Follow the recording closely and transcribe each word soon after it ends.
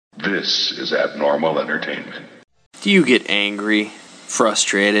This is Abnormal Entertainment. Do you get angry,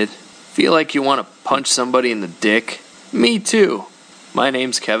 frustrated, feel like you want to punch somebody in the dick? Me too. My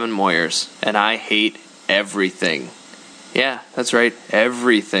name's Kevin Moyers, and I hate everything. Yeah, that's right,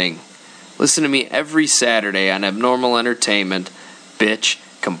 everything. Listen to me every Saturday on Abnormal Entertainment. Bitch,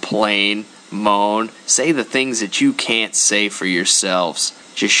 complain, moan, say the things that you can't say for yourselves.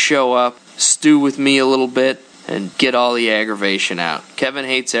 Just show up, stew with me a little bit, and get all the aggravation out. Kevin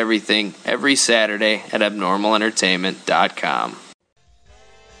Hates Everything every Saturday at abnormalentertainment.com.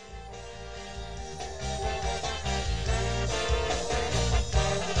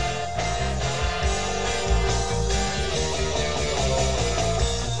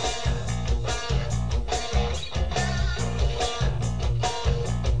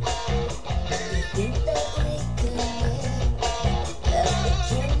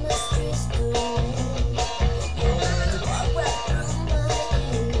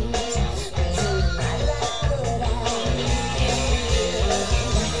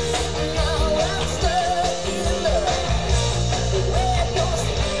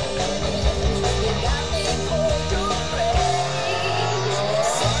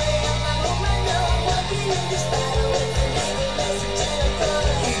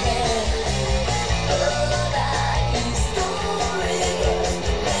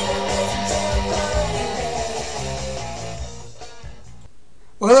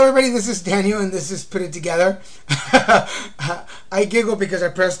 Well, hello everybody, this is Daniel and this is Put It Together. I giggle because I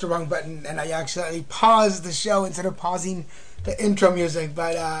pressed the wrong button and I accidentally paused the show instead of pausing the intro music.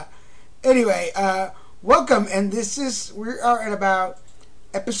 But anyway, welcome, and we are at about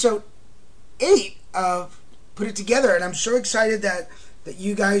episode 8 of Put It Together, and I'm so excited that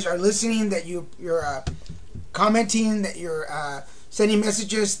you guys are listening, that you're commenting, that you're sending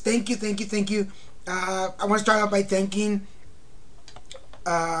messages. Thank you. I want to start out by thanking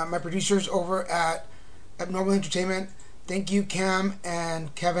my producers over at Abnormal Entertainment. Thank you, Cam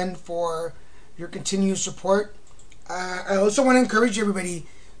and Kevin, for your continued support. I also want to encourage everybody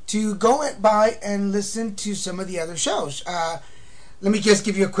to go by and listen to some of the other shows. Let me just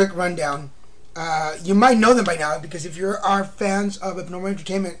give you a quick rundown. You might know them by now, because if you are fans of Abnormal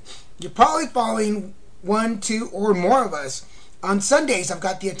Entertainment, you're probably following one, two, or more of us. On Sundays, I've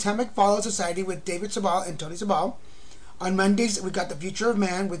got the Atomic Fallout Society with David Sabal and Tony Sabal. On Mondays, we got The Future of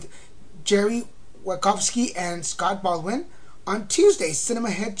Man with Jerry Wachowski and Scott Baldwin. On Tuesdays, Cinema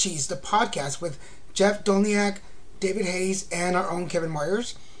Head Cheese, the podcast with Jeff Dolniak, David Hayes, and our own Kevin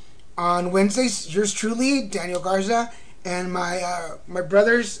Moyers. On Wednesdays, yours truly, Daniel Garza, and my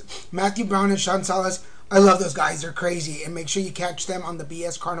brothers, Matthew Brown and Sean Salas. I love those guys. They're crazy. And make sure you catch them on the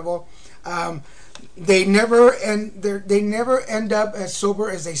BS Carnival. They never end up as sober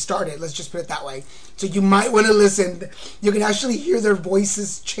as they started. Let's just put it that way. So you might want to listen. You can actually hear their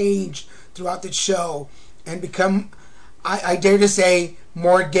voices change throughout the show and become, I dare to say,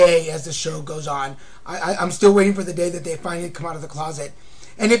 more gay as the show goes on. I'm still waiting for the day that they finally come out of the closet.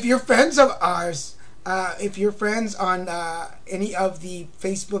 And if you're friends of ours, if you're friends on any of the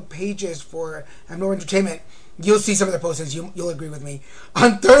Facebook pages for Abnormal Entertainment, you'll see some of their posts. You'll agree with me.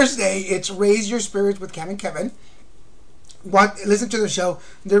 On Thursday, it's Raise Your Spirits with Cam and Kevin. Listen to the show.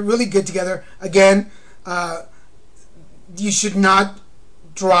 They're really good together. Again, you should not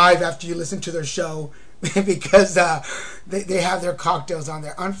drive after you listen to their show because they have their cocktails on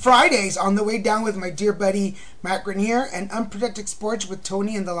there. On Fridays, On the Way Down with my dear buddy Matt Grenier, and Unprotected Sports with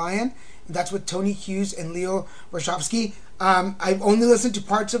Tony and the Lion. And that's with Tony Hughes and Leo Warshawski. I've only listened to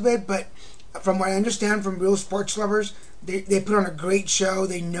parts of it, but from what I understand from real sports lovers, they put on a great show.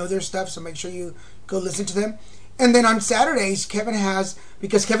 They know their stuff, so make sure you go listen to them. And then on Saturdays, Kevin has,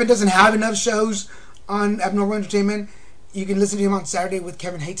 because Kevin doesn't have enough shows on Abnormal Entertainment, you can listen to him on Saturday with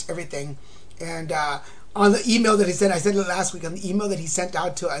Kevin Hates Everything. And on the email that he sent, I said it last week, on the email that he sent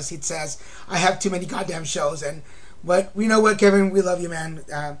out to us, he says, I have too many goddamn shows. But we know what, Kevin, we love you, man.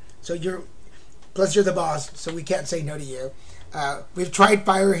 So you're the boss, so we can't say no to you. We've tried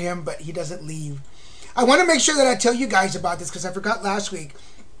fire him, but he doesn't leave. I want to make sure that I tell you guys about this because I forgot last week.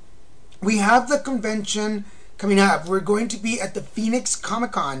 We have the convention coming up. We're going to be at the Phoenix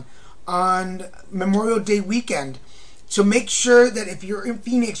Comic-Con on Memorial Day weekend. So make sure that if you're in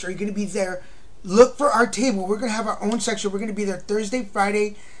Phoenix or you're going to be there, look for our table. We're going to have our own section. We're going to be there Thursday,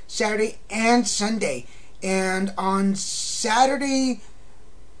 Friday, Saturday, and Sunday. And on Saturday,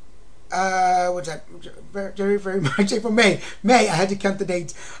 what's that? Very much April, May. I had to count the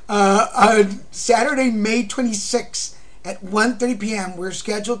dates. On Saturday, May 26th at 1:30 p.m., we're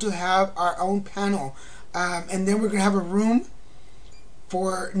scheduled to have our own panel. And then we're going to have a room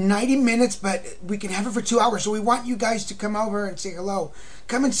for 90 minutes, but we can have it for 2 hours. So we want you guys to come over and say hello.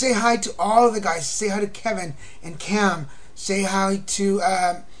 come and say hi to all of the guys. Say hi to Kevin and Cam. Say hi to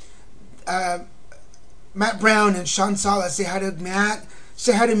Matt Brown and Sean Sala. Say hi to Matt.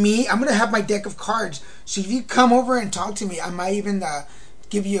 Say hi to me. I'm going to have my deck of cards. So if you come over and talk to me, I might even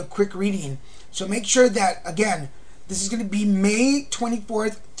give you a quick reading. So make sure that, again, this is going to be May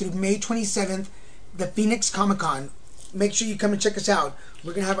 24th through May 27th, the Phoenix Comic Con. Make sure you come and check us out.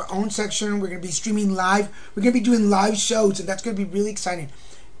 We're going to have our own section. We're going to be streaming live. We're going to be doing live shows, and that's going to be really exciting.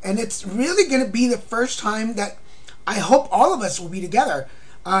 And it's really going to be the first time that I hope all of us will be together.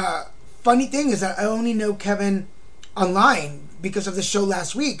 Funny thing is that I only know Kevin online because of the show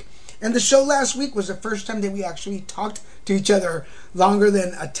last week. And the show last week was the first time that we actually talked to each other longer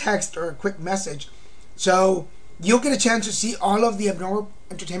than a text or a quick message. So you'll get a chance to see all of the Abnormal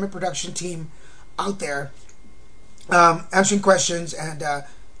Entertainment production team out there answering questions and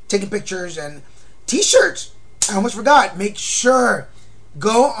taking pictures and t-shirts. I almost forgot. Make sure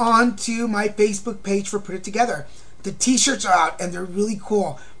go on to my Facebook page for Put It Together. The t-shirts are out and they're really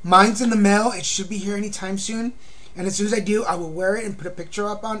cool. Mine's in the mail. It should be here anytime soon. And as soon as I do, I will wear it and put a picture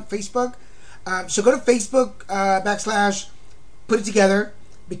up on Facebook. So go to Facebook / Put It Together.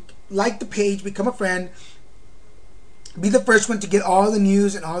 Like the page. Become a friend. Be the first one to get all the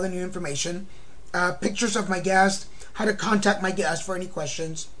news and all the new information. Pictures of my guest. How to contact my guest for any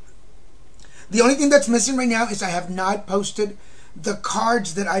questions. The only thing that's missing right now is I have not posted the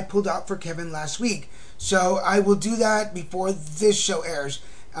cards that I pulled out for Kevin last week. So I will do that before this show airs.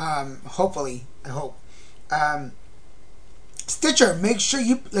 Hopefully. I hope. Stitcher. Make sure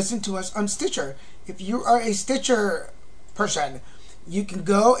you listen to us on Stitcher. If you are a Stitcher person, you can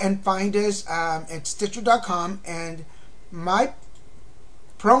go and find us at Stitcher.com, and my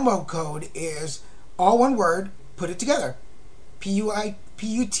promo code is all one word, Put It Together.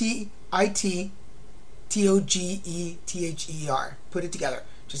 PUTITTOGETHER. Put It Together.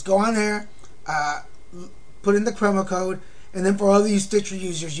 Just go on there, put in the promo code, and then for all of you Stitcher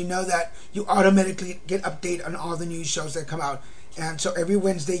users, you know that you automatically get update on all the new shows that come out. And so every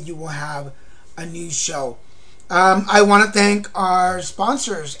Wednesday you will have a new show. I want to thank our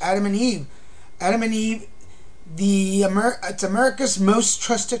sponsors, Adam and Eve. Adam and Eve, it's America's most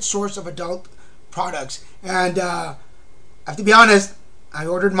trusted source of adult products. And I have to be honest, I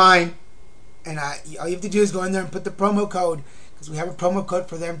ordered mine. And all you have to do is go in there and put the promo code, because we have a promo code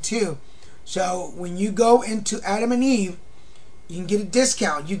for them too. So when you go into Adam and Eve, you can get a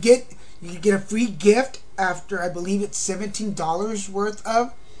discount. You can get a free gift after, I believe it's $17 worth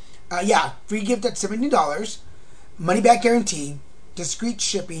of. Free gift at $17. Money back guarantee. Discreet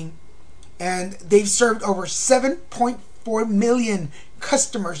shipping. And they've served over 7.4 million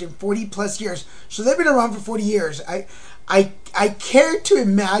customers in 40 plus years. So they've been around for 40 years. I care to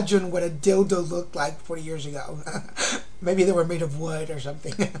imagine what a dildo looked like 40 years ago. Maybe they were made of wood or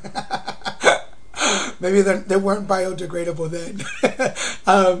something. Maybe they weren't biodegradable then.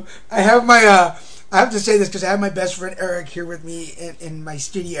 I have to say this because I have my best friend Eric here with me in my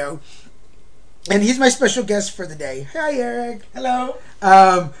studio. And he's my special guest for the day. Hi, Eric. Hello.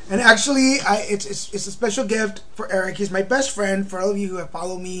 And actually, it's a special gift for Eric. He's my best friend. For all of you who have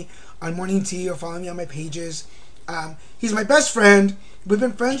followed me on Morning Tea or follow me on my pages, he's my best friend. We've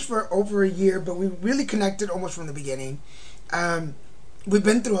been friends for over a year, but we really connected almost from the beginning. We've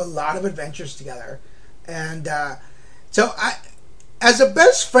been through a lot of adventures together. And so as a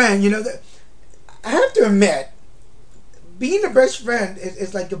best friend, I have to admit, being a best friend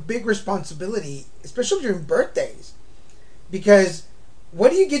is like a big responsibility, especially during birthdays. Because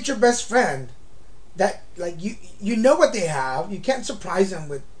what do you get your best friend? That, like, you know what they have. You can't surprise them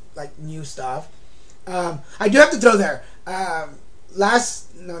with, like, new stuff. I do have to throw there.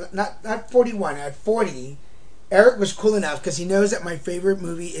 Not 41, at 40, Eric was cool enough because he knows that my favorite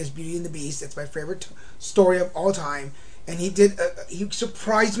movie is Beauty and the Beast. It's my favorite story of all time. And he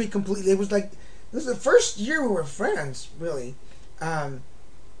surprised me completely. It was the first year we were friends, really.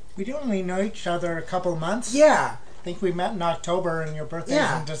 We do only know each other a couple of months. Yeah. I think we met in October and your birthday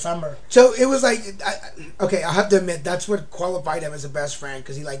is in December. So it was like, okay, I'll have to admit, that's what qualified him as a best friend,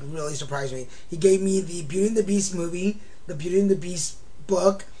 because he really surprised me. He gave me the Beauty and the Beast movie, the Beauty and the Beast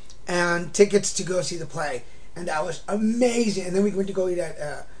book, and tickets to go see the play. And that was amazing. And then we went to go eat at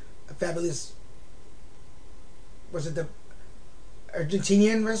a fabulous, was it the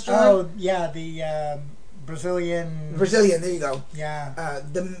Argentinian restaurant? Oh, yeah, the Brazilian, there you go. Yeah.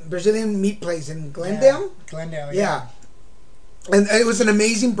 The Brazilian meat place in Glendale? Yeah, Glendale, yeah. And it was an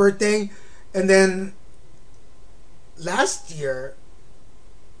amazing birthday. And then last year,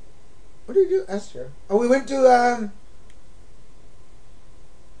 what did we do last year? Oh, we went to,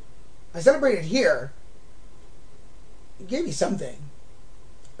 I celebrated here. You gave me something.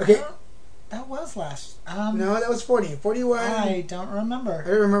 Okay. That was last. No, that was 40. 41. I don't I remember.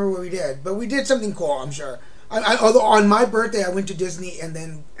 don't remember what we did, but we did something cool, I'm sure. Although on my birthday, I went to Disney and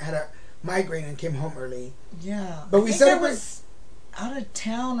then had a migraine and came home early. Yeah. But I we think celebrate- I was out of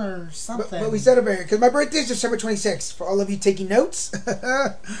town or something. But we celebrated because my birthday is December 26th. For all of you taking notes,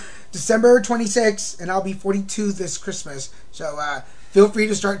 December 26th, and I'll be 42 this Christmas. So feel free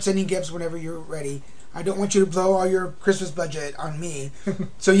to start sending gifts whenever you're ready. I don't want you to blow all your Christmas budget on me,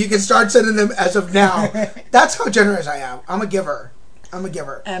 so you can start sending them as of now. That's how generous I am. I'm a giver. And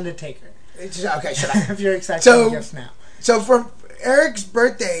a taker. Okay, shut up. If you're accepting gifts now. So for Eric's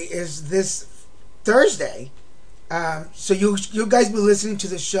birthday is this Thursday. So you guys be listening to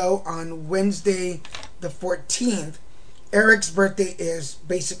the show on Wednesday the 14th. Eric's birthday is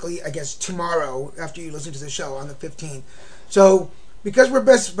basically, I guess, tomorrow after you listen to the show on the 15th. So because we're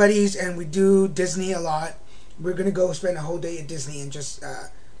best buddies and we do Disney a lot, we're going to go spend a whole day at Disney and just,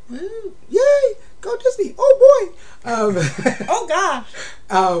 Woo. yay, go Disney. Oh boy. Oh gosh.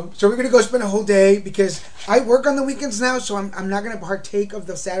 So we're going to go spend a whole day because I work on the weekends now, so I'm not going to partake of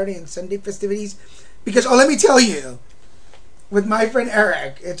the Saturday and Sunday festivities. Because, let me tell you, with my friend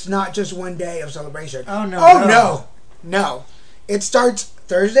Eric, it's not just one day of celebration. Oh, no. Oh, no. It starts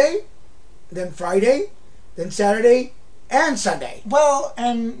Thursday, then Friday, then Saturday, and Sunday. Well,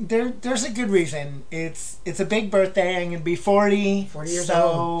 and there's a good reason. It's a big birthday. I'm going to be 40. 40 years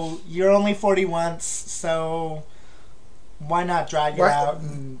so old. You're only 40 once, so why not drag it out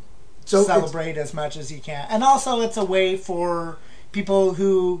and celebrate as much as you can? And also, it's a way for people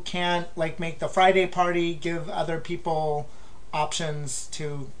who can't make the Friday party, give other people options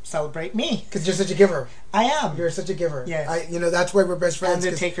to celebrate me. Because you're such a giver. I am. You're such a giver. Yes. That's why we're best friends.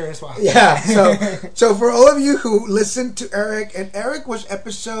 And a taker as well. Yeah. So for all of you who listened to Eric, and Eric was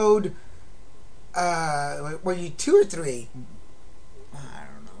episode, were you 2 or 3? I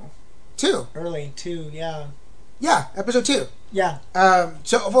don't know. 2. Early 2, yeah. Yeah, episode 2. Yeah.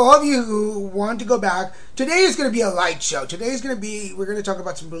 So for all of you who want to go back, today is going to be a light show. We're going to talk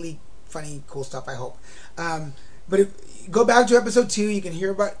about some really funny, cool stuff, I hope. But if go back to episode 2, you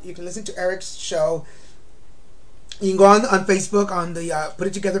can listen to Eric's show. You can go on Facebook on the Put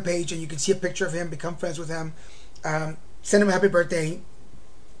It Together page, and you can see a picture of him, become friends with him, send him a happy birthday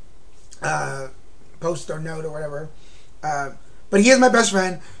post or note or whatever. But he is my best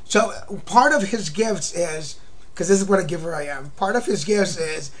friend. So part of his gifts is, because this is what a giver I am, part of his gifts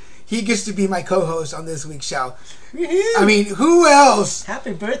is he gets to be my co-host on this week's show. Woo-hoo. I mean, who else?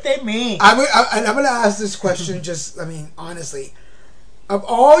 Happy birthday, me. I'm going to ask this question honestly. Of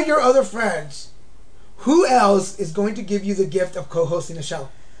all your other friends, who else is going to give you the gift of co-hosting a show?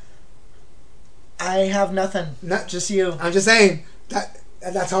 I have nothing. Not just you. I'm just saying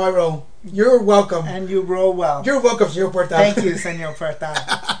that's how I roll. You're welcome. And you roll well. You're welcome, Senor Puerta. Thank you, Senor Puerta.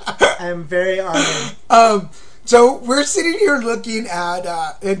 I'm very honored. So we're sitting here looking at,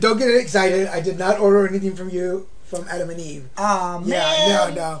 and don't get excited, I did not order anything from you from Adam and Eve. Oh, man. Yeah,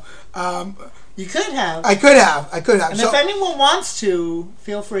 no. You could have. I could have. And if anyone wants to,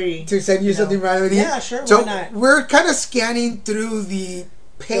 feel free. To send you something randomly? Yeah, sure, so why not? We're kind of scanning through the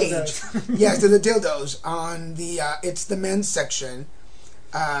page. Dildos. Yes, to the dildos on the, it's the men's section.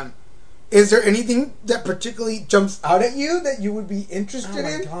 Is there anything that particularly jumps out at you that you would be interested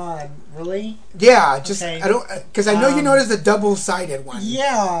in? Oh my god, really? Yeah, just Okay. I don't, because I know you noticed the double-sided one.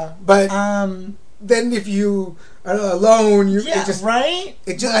 Yeah. But then if you are alone, yeah, it just right.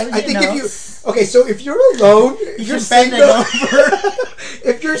 It just Well, I think know. if you okay, so if you're alone, if you're can bend single, it over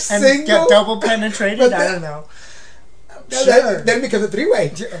if you're and single, get double penetrated. But I then- don't know. then it becomes a three-way.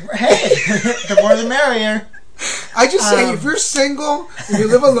 Hey, the more the merrier. I just say, if you're single and you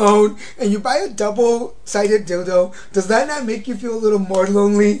live alone and you buy a double-sided dildo, does that not make you feel a little more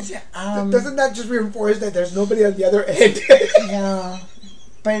lonely? Doesn't that just reinforce that there's nobody on the other end? Yeah,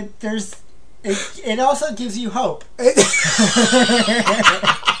 but it also gives you hope. I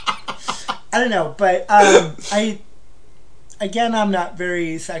don't know, but I'm not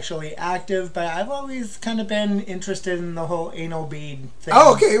very sexually active, but I've always kind of been interested in the whole anal bead thing.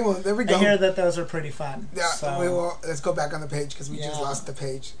 Oh, okay. Well, there we go. I hear that those are pretty fun. Yeah, so, let's go back on the page because we just Yeah. lost the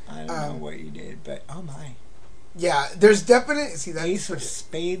page. I don't know what you did, but oh my. Yeah, there's definitely Ace of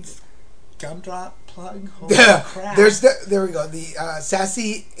Spades gumdrop plug. Holy crap. There we go. The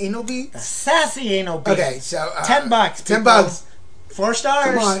sassy anal bead. The sassy anal bead. Okay, so $10. $10. People. 4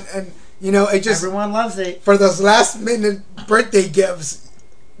 stars. Come on, and it just everyone loves it. for those last minute birthday gifts.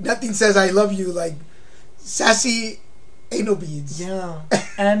 Nothing says I love you like sassy anal beads. Yeah,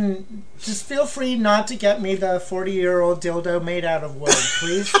 and just feel free not to get me the 40-year-old dildo made out of wood,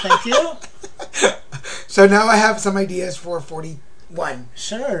 please. Thank you. So now I have some ideas for one.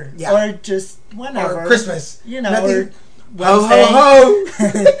 Sure. Yeah. Or just whenever. Or Christmas. You know, Nothing. or Ho, Wednesday. ho,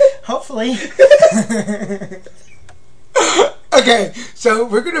 ho. Hopefully. Okay, so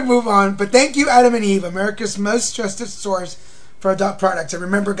we're going to move on. But thank you, Adam and Eve, America's most trusted source for adult products. And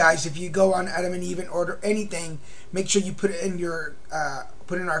remember, guys, if you go on Adam and Eve and order anything, make sure you put it in your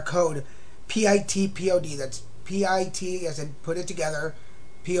put in our code PITPOD. That's PIT as in put it together,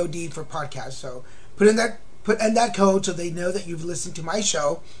 POD for podcast. So put in that code so they know that you've listened to my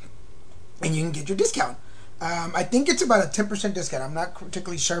show, and you can get your discount. I think it's about a 10% discount. I'm not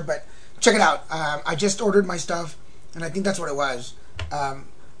particularly sure, but check it out. I just ordered my stuff, and I think that's what it was.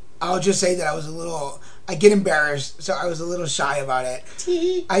 I'll just say that I get embarrassed, so I was a little shy about it.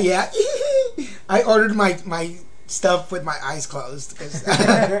 I ordered my stuff with my eyes closed,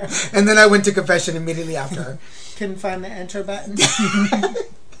 and then I went to confession immediately after. Couldn't find the enter button.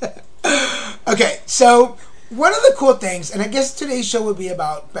 Okay, so one of the cool things, and I guess today's show would be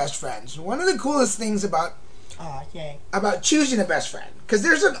about best friends. One of the coolest things about choosing a best friend, because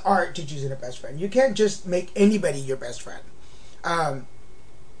there's an art to choosing a best friend. You can't just make anybody your best friend.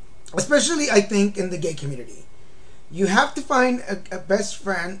 Especially, I think, in the gay community. You have to find a best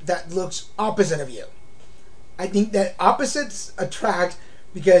friend that looks opposite of you. I think that opposites attract,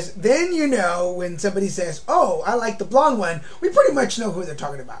 because then you know when somebody says, oh, I like the blonde one, we pretty much know who they're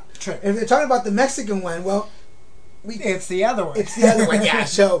talking about. True. If they're talking about the Mexican one, well, it's the other one. It's the other one, yeah.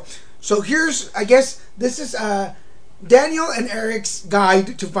 So here's, I guess, this is Daniel and Eric's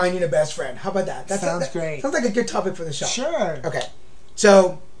guide to finding a best friend. How about that? Sounds great. Sounds like a good topic for the show. Sure. Okay.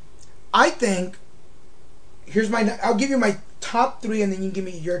 So, I think, I'll give you my top 3, and then you can give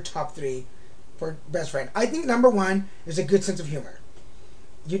me your top 3 for best friend. I think number 1 is a good sense of humor.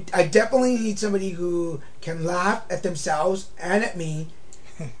 I definitely need somebody who can laugh at themselves and at me,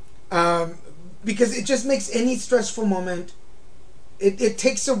 because it just makes any stressful moment, it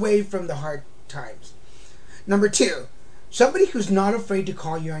takes away from the hard times. Number 2, somebody who's not afraid to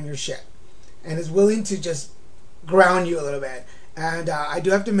call you on your shit and is willing to just ground you a little bit. And I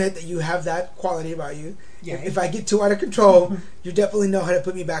do have to admit that you have that quality about you. Yeah. If I get too out of control, you definitely know how to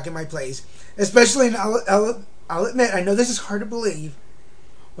put me back in my place. Especially, and I'll admit, I know this is hard to believe,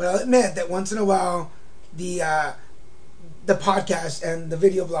 but I'll admit that once in a while, the podcast and the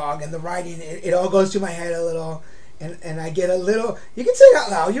video blog and the writing, it all goes to my head a little, and I get a little. You can say it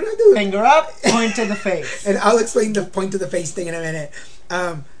out loud. You don't have to. Finger up, point to the face. And I'll explain the point to the face thing in a minute.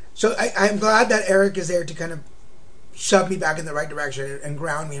 So I'm glad that Eric is there to kind of shove me back in the right direction and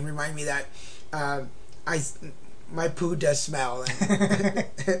ground me and remind me that my poo does smell,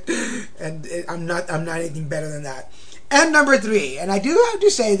 and I'm not anything better than that. And number 3, and I do have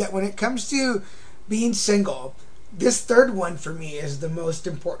to say that when it comes to being single, this third one for me is the most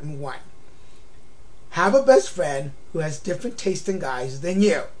important one. Have a best friend who has different taste in guys than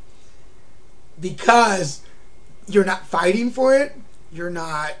you, because you're not fighting for it. You're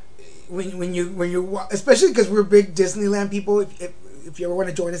not when you especially because we're big Disneyland people. If you ever want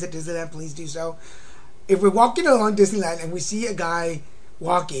to join us at Disneyland, please do so. If we're walking along Disneyland and we see a guy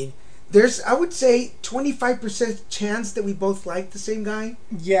walking, there's, I would say, 25% chance that we both like the same guy.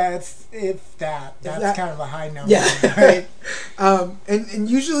 Yeah, that's kind of a high number. Yeah, right. And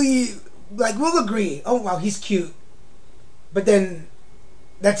usually, like, we'll agree. Oh wow, he's cute, but then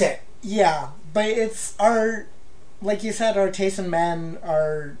that's it. Yeah, but it's like you said, our tastes in men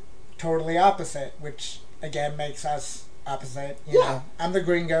are totally opposite, which again makes us opposite. You know, I'm the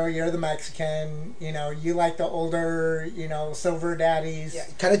gringo, you're the Mexican. You know, you like the older, silver daddies. Yeah,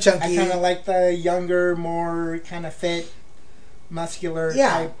 kind of chunky. I kind of like the younger, more kind of fit, muscular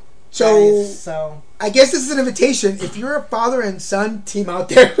type. So I guess this is an invitation. If you're a father and son team out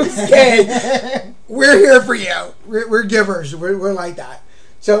there who's gay, we're here for you. We're givers. We're like that.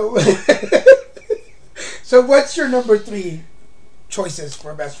 So, so what's your number 3 choices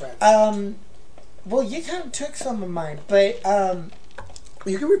for a best friend? Well, you kind of took some of mine, but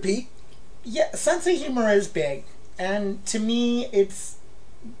you can repeat. Yeah, sense of humor is big, and to me, it's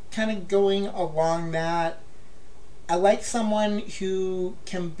kind of going along that. I like someone who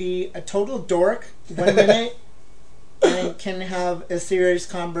can be a total dork one minute and can have a serious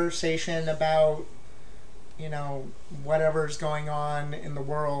conversation about, whatever's going on in the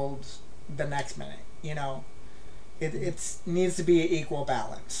world the next minute. It needs to be equal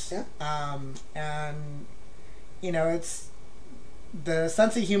balance. Yeah. And it's the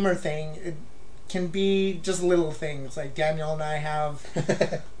sense of humor thing. It can be just little things, like Daniel and I have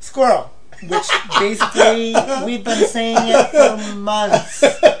squirrel, which basically we've been saying it for months,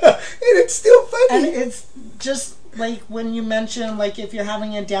 and it's still funny. And it's just like when you mention, like, if you're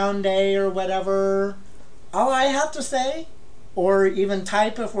having a down day or whatever, all I have to say or even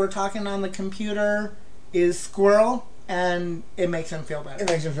type if we're talking on the computer is squirrel, and it makes him feel better. It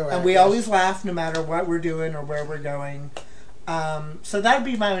makes him feel better. And we always laugh no matter what we're doing or where we're going. So that would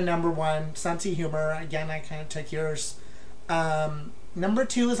be my number one, sense of humor. Again, I kind of took yours. Number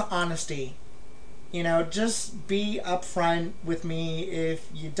 2 is honesty. You know, just be upfront with me. If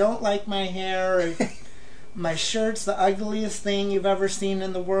you don't like my hair, if my shirt's the ugliest thing you've ever seen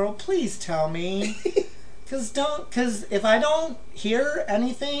in the world, please tell me. Because if I don't hear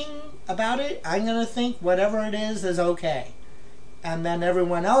anything about it, I'm going to think whatever it is okay. And then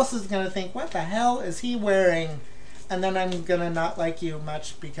everyone else is going to think, what the hell is he wearing? And then I'm going to not like you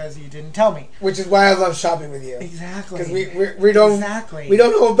much because you didn't tell me. Which is why I love shopping with you. Exactly. Because we don't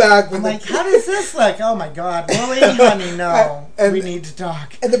hold back. I'm like, how does this look? Oh my God, really, honey? No, we need to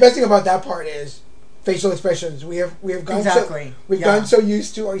talk. And the best thing about that part is facial expressions. We have gone gotten so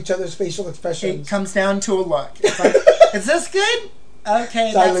used to each other's facial expressions. It comes down to a look. It's like, is this good?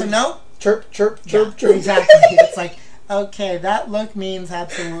 Okay, Silence. That's a no. Chirp, chirp, chirp, chirp. Exactly. It's like, okay, that look means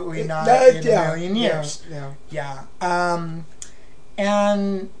absolutely not in a million years. Yeah.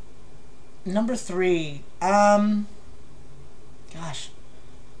 And number 3, gosh,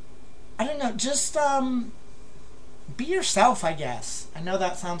 I don't know. Just be yourself, I guess. I know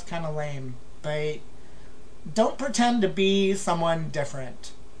that sounds kind of lame, but don't pretend to be someone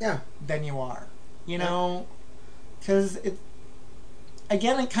different than you are. You know, because it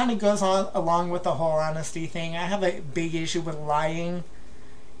kind of goes on along with the whole honesty thing. I have a big issue with lying.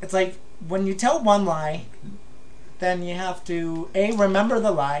 It's like when you tell one lie, then you have to remember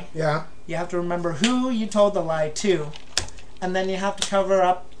the lie. Yeah. You have to remember who you told the lie to, and then you have to cover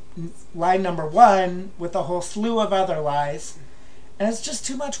up lie number 1 with a whole slew of other lies. And it's just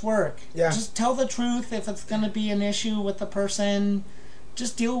too much work. Yeah. Just tell the truth. If it's going to be an issue with the person,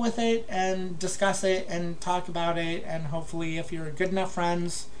 just deal with it and discuss it and talk about it. And hopefully, if you're good enough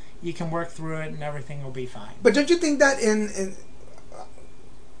friends, you can work through it and everything will be fine. But don't you think that in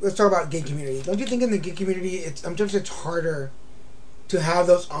let's talk about gay community. Don't you think in the gay community, sometimes it's harder to have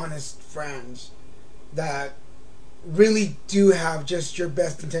those honest friends that really do have just your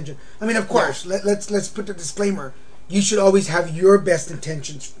best intention? I mean, of course, let's put the disclaimer. You should always have your best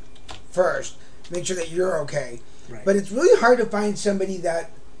intentions first. Make sure that you're okay. Right. But it's really hard to find somebody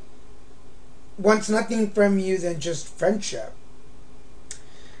that wants nothing from you than just friendship.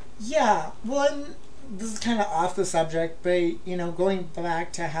 Yeah. Well, and this is kind of off the subject, but, you know, going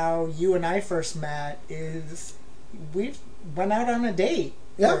back to how you and I first met is we went out on a date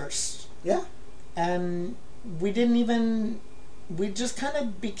first. Yeah. And we just kind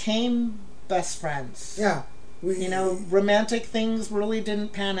of became best friends. Yeah. Romantic things really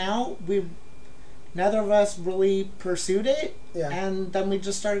didn't pan out. Neither of us really pursued it. Yeah. And then we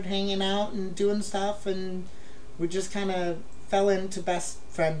just started hanging out and doing stuff, and we just kind of fell into best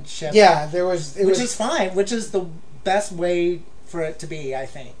friendship. Yeah, which is fine, which is the best way for it to be, I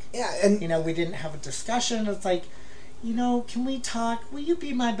think. Yeah, and we didn't have a discussion. It's like, can we talk? Will you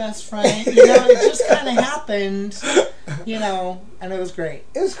be my best friend? It just kind of happened, and it was great.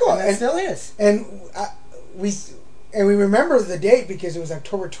 It was cool. And it still is. And we remember the date because it was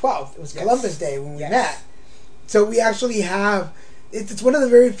October 12th. It was Columbus Day when we met. So we actually have... It's one of the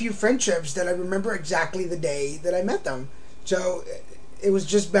very few friendships that I remember exactly the day that I met them. So it was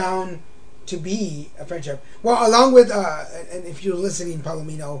just bound to be a friendship. Well, along with... and if you're listening,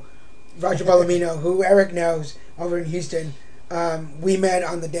 Palomino, Roger Palomino, who Eric knows over in Houston, we met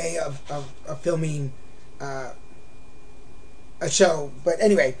on the day of filming a show. But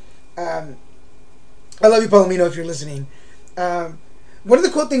anyway... I love you, Palomino, if you're listening. One of the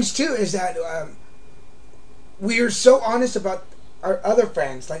cool things, too, is that we are so honest about our other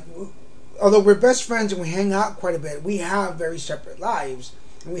friends. Like, although we're best friends and we hang out quite a bit, we have very separate lives.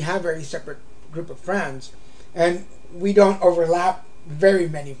 And we have very separate group of friends. And we don't overlap very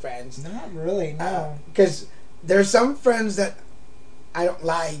many friends. Not really, no. Because there's some friends that I don't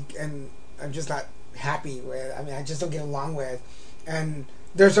like and I'm just not happy with. I mean, I just don't get along with. And...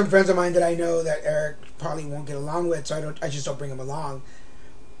 there's some friends of mine that I know that Eric probably won't get along with, so I just don't bring them along.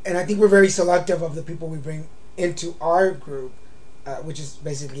 And I think we're very selective of the people we bring into our group, which is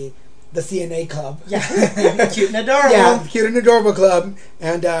basically the CNA club. Yeah, Cute and Adorable. Yeah, Cute and Adorable club.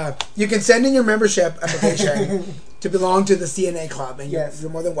 And you can send in your membership application to belong to the CNA club, and you're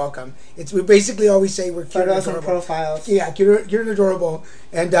more than welcome. We basically always say we're cute and adorable. Profiles. Yeah, cute and adorable.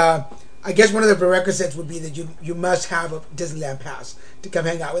 And I guess one of the prerequisites would be that you must have a Disneyland pass to come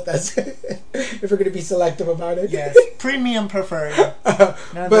hang out with us if we're going to be selective about it. Yes, premium preferred.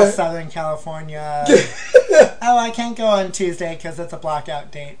 None of the Southern California. Oh, I can't go on Tuesday because it's a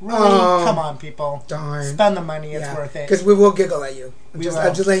blockout date. Really? Come on, people. Darn. Spend the money. It's worth it. Because we will giggle at you. I'm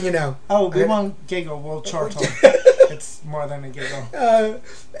just letting you know. Oh, we won't giggle. We'll chortle. It's more than a giggle.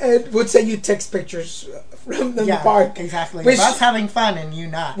 And we'll send you text pictures from the park. Exactly. Us having fun and you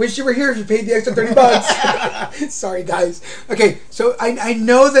not. Wish you were here if you paid the extra $30. Sorry, guys. Okay, so I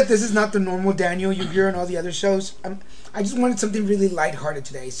know that this is not the normal Daniel you hear on all the other shows. I just wanted something really lighthearted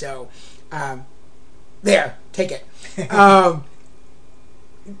today, so there, take it.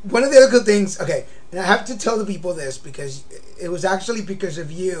 One of the other good things, okay, and I have to tell the people this because it was actually because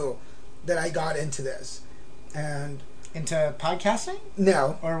of you that I got into this. And into podcasting?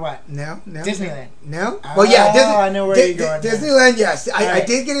 No. Or what? No. Disneyland? No. Well, yeah, Disney, I know where you're going. Disneyland, yes. I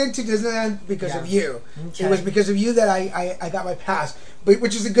did get into Disneyland because of you. Okay. It was because of you that I got my pass,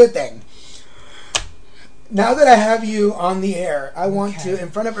 which is a good thing. Now that I have you on the air, I want to,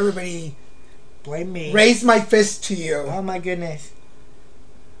 in front of everybody, blame me. Raise my fist to you. Oh my goodness.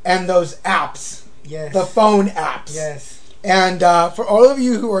 And those apps. Yes. The phone apps. Yes. And for all of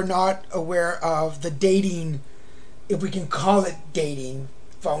you who are not aware of the dating, if we can call it dating,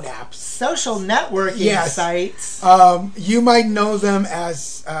 phone apps. Social networking sites. You might know them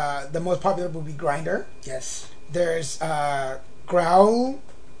as, the most popular would be Grindr. Yes. There's Growl.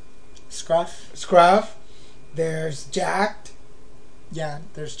 Scruff. There's Jacked. Yeah,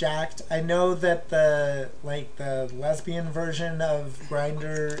 there's Jacked. I know that the lesbian version of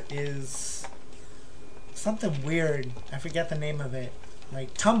Grindr is something weird. I forget the name of it.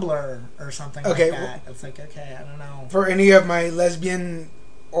 Like Tumblr or something like that. It's like, okay, I don't know. For any of my lesbian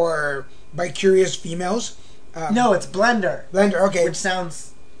or bi-curious females? No, it's Blender. Blender, okay. Which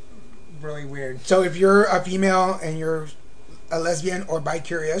sounds really weird. So if you're a female and you're a lesbian or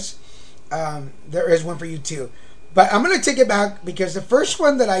bi-curious, there is one for you too. But I'm going to take it back because the first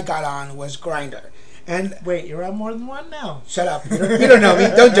one that I got on was Grindr. And wait, you're on more than one now? Shut up. You don't know me.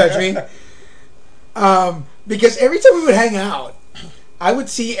 Don't judge me. Because every time we would hang out, I would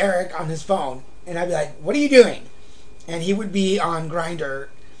see Eric on his phone, and I'd be like, what are you doing? And he would be on Grindr.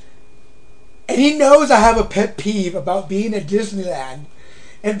 And he knows I have a pet peeve about being at Disneyland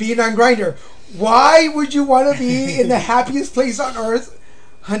and being on Grindr. Why would you want to be in the happiest place on earth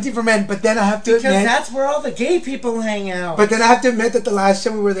hunting for men? But then I have to admit... Because that's where all the gay people hang out. But then I have to admit that the last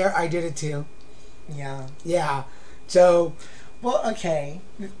time we were there, I did it too. Yeah. Yeah. So... Well, okay.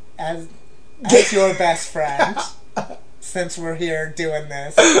 As your best friend... Since we're here doing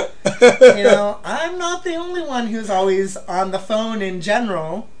this, I'm not the only one who's always on the phone in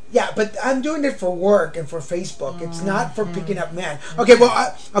general. Yeah, but I'm doing it for work and for Facebook. It's not for picking up men. Okay,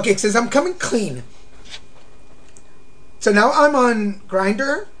 well, since I'm coming clean. So now I'm on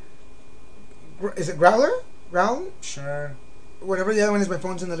Grindr. Is it Growler? Growl? Sure. Whatever the other one is, my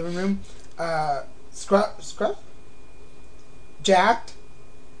phone's in the living room. Scruff? Jacked.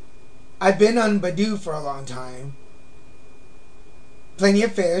 I've been on Badoo for a long time. Plenty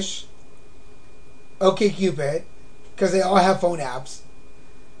of Fish, OkCupid, because they all have phone apps.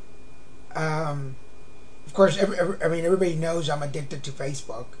 Of course, everybody knows I'm addicted to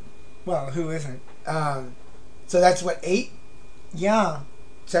Facebook. Well, who isn't? So that's what, 8? Yeah.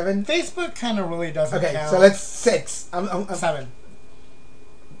 7? Facebook kind of really doesn't count. Okay, so that's 6. I'm 7.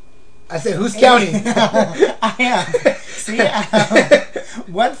 I said, who's counting? I am. See,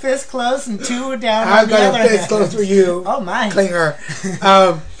 one fist close and 2 down. I've got a fist close for you. Oh my, Klinger.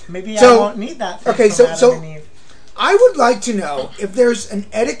 Maybe I won't need that. Okay, so I would like to know if there's an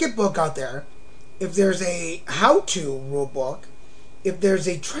etiquette book out there, if there's a how-to rule book, if there's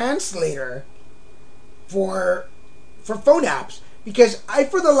a translator for phone apps, because I,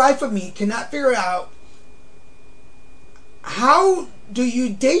 for the life of me, cannot figure out how do you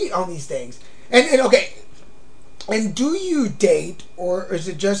date on these things? And do you date, or is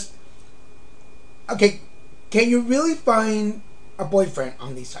it just... Okay, can you really find a boyfriend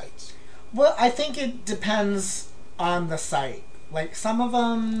on these sites? Well, I think it depends on the site. Like, some of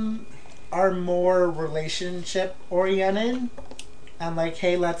them are more relationship-oriented, and like,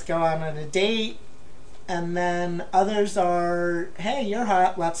 hey, let's go on a date. And then others are, hey, you're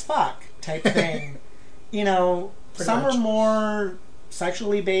hot, let's fuck, type thing. Some are more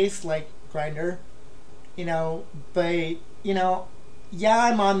sexually based, like Grindr, but, yeah,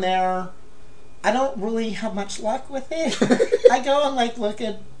 I'm on there. I don't really have much luck with it. I go and, look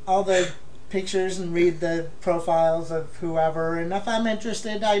at all the pictures and read the profiles of whoever, and if I'm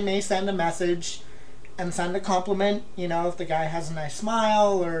interested, I may send a message, and send a compliment. You know, if the guy has a nice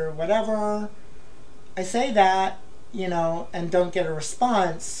smile or whatever, I say that, you know, and don't get a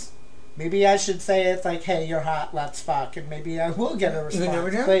response. Maybe I should say it's like, hey, you're hot, let's fuck, and maybe I will get a response. You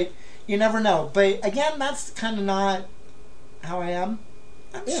never know. But you never know. But again, that's kind of not how I am.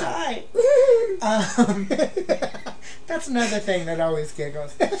 I'm shy. That's another thing that always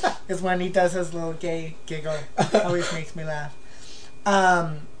giggles, is when he does his little gay giggle. Always makes me laugh.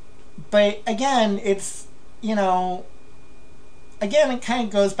 But again, it's, you know, again, it kind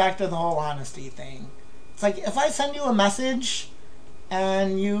of goes back to the whole honesty thing. It's like, if I send you a message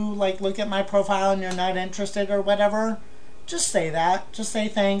and you, like, look at my profile and you're not interested or whatever, just say that. Just say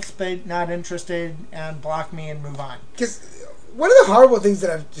thanks, but not interested, and block me and move on. Because one of the horrible things that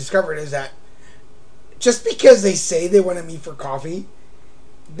I've discovered is that just because they say they want to meet for coffee,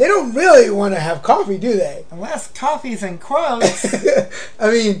 they don't really want to have coffee, do they? Unless coffee's in quotes.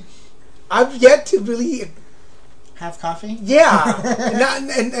 I mean, I've yet to really have coffee? Yeah.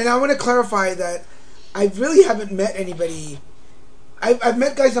 and I want to clarify that I really haven't met anybody. I've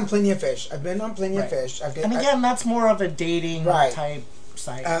met guys on Plenty of Fish. I've been on Plenty of Fish. And again, that's more of a dating type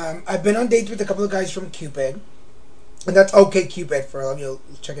site. I've been on dates with a couple of guys from Cupid. And that's OkCupid for all of you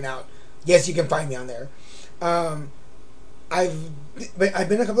checking out. Yes, you can find me on there. I've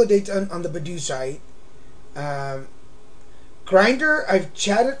been a couple of dates on the Badoo site. Grindr, I've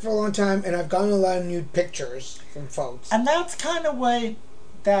chatted for a long time, and I've gotten a lot of nude pictures from folks. And that's kind of what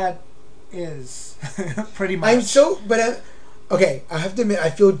that is, pretty much. Okay, I have to admit, I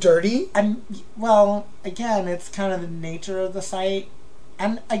feel dirty. Well, again, it's kind of the nature of the site.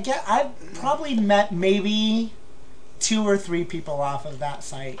 And again, I've probably met maybe 2 or 3 people off of that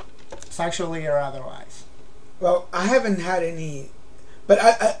site, sexually or otherwise. Well, I haven't had any, but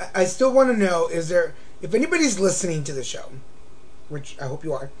I still want to know, is there, if anybody's listening to the show, which I hope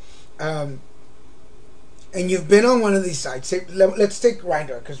you are, and you've been on one of these sites, say, let's take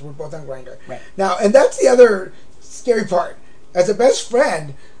Grindr, because we're both on Grindr. Right. Now, and that's the other scary part. As a best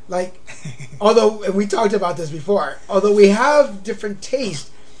friend, like, although, and we talked about this before, although we have different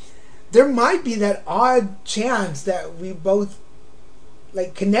tastes, there might be that odd chance that we both,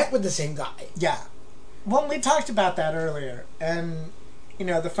 like, connect with the same guy. Yeah. Well, we talked about that earlier. And, you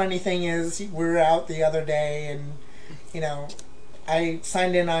know, the funny thing is, we were out the other day and, you know, I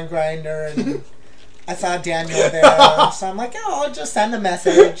signed in on Grindr and I saw Daniel there. So I'm like, oh, I'll just send a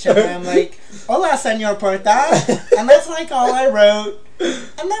message. And I'm like, hola, senor Porta. And that's like all I wrote.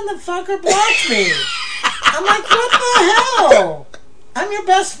 And then the fucker blocked me. I'm like, what the hell? I'm your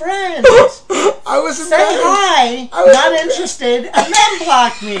best friend. Say hi, not interested, and then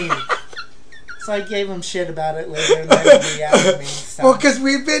block me. So I gave him shit about it later, and then he yelled at me. So. Well, because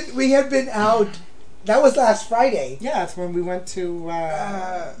we had been out. That was last Friday. Yeah, that's when we went to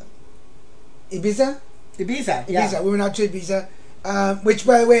Ibiza. Yeah. We went out to Ibiza, which,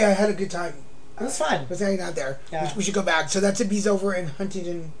 by the way, I had a good time. It was fun. I was hanging out there. Yeah. We should go back. So that's Ibiza over in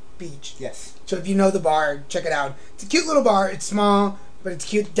Huntington Beach. Yes. So if you know the bar, check it out. It's a cute little bar. It's small, but it's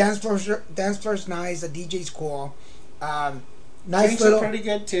cute. Dance floor's nice. The DJ's cool. Nice Drinks little. Are pretty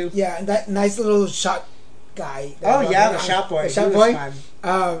good too. Yeah, and that nice little shot guy. The shot boy. The shot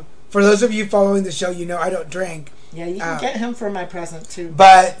boy. For those of you following the show, you know I don't drink. Yeah, you can get him for my present too.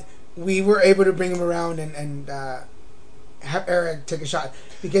 But we were able to bring him around and have Eric take a shot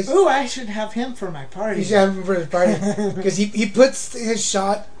because. Ooh, I should have him for my party. You should have him for his party because he puts his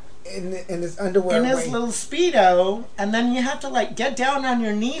shot in his underwear. In his little Speedo, and then you have to like get down on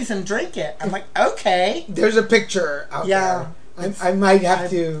your knees and drink it. I'm like, okay. There's a picture out there. I might have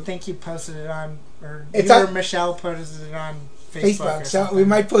to. I think you posted it on, or Michelle posted it on Facebook. So we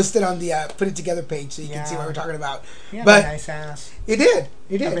might post it on the Put It Together page so you can see what we're talking about. Yeah, but nice ass. You did.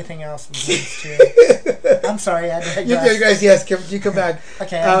 Everything else was nice too. I'm sorry, I digress. You digress. Yes, you come back.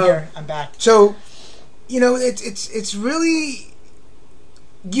 Okay, I'm here. I'm back. So, you know, it's really.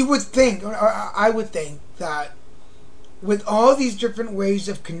 You would think, or I would think that with all these different ways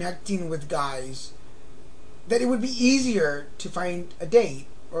of connecting with guys, that it would be easier to find a date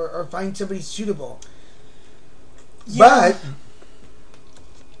or find somebody suitable. Yeah.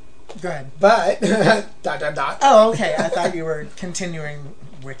 Go ahead. But Oh, okay. I thought you were continuing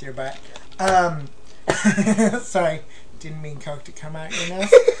with your butt. Sorry, didn't mean Coke to come out your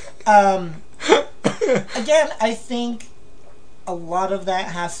nose. Again, I think a lot of that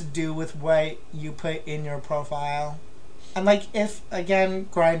has to do with what you put in your profile. And like, if again,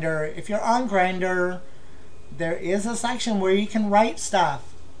 Grindr, if you're on Grindr, there is a section where you can write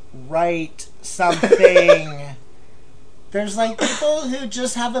stuff. Write something. There's like people who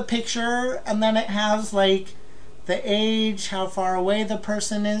just have a picture and then it has like the age, how far away the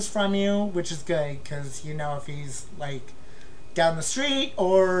person is from you, which is good because you know if he's like down the street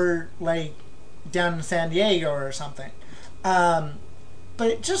or like down in San Diego or something.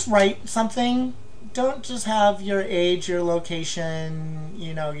 But just write something. Don't just have your age, your location,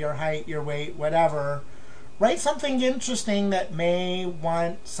 you know, your height, your weight, whatever. Write something interesting that may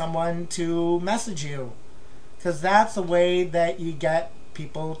want someone to message you. Because that's the way that you get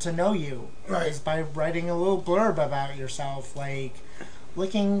people to know you. Right. Is by writing a little blurb about yourself. Like,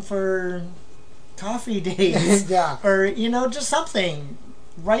 looking for coffee dates. Yeah. Or, you know, just something.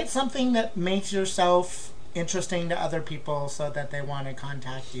 Write something that makes yourself interesting to other people so that they want to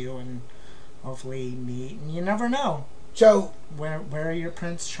contact you and hopefully meet. And you never know. So where your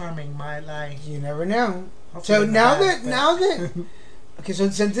Prince Charming might lie. You never know. Hopefully So now that that okay, so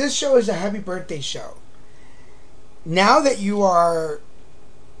since this show is a happy birthday show, now that you are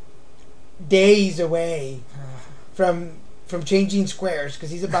days away from changing squares,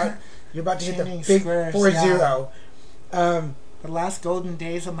 because you're about to hit the Changing big squares, 40. the last golden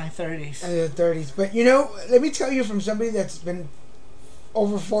days of my 30s. 30s. But you know, let me tell you from somebody that's been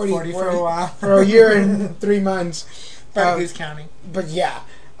over 40 for a while. for a year and 3 months. But who's counting? But yeah,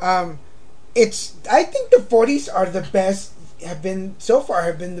 I think the 40s are the best. Have been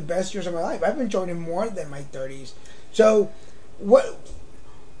the best years of my life. I've enjoyed them more than my 30s. So,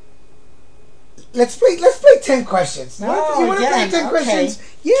 let's play 10 questions. You want to play 10 questions?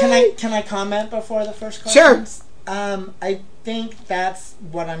 Yeah. Can I comment before the first question? Sure. I think that's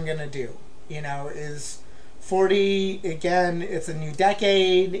what I'm gonna do. You know, is 40 again? It's a new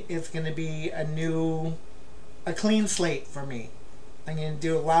decade. It's gonna be a clean slate for me. I'm gonna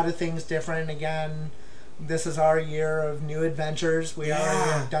do a lot of things different again. This is our year of new adventures. We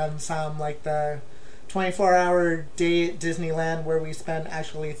already have done some, like the 24-hour day at Disneyland where we spent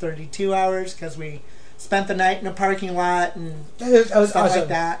actually 32 hours because we spent the night in a parking lot and that was stuff awesome. like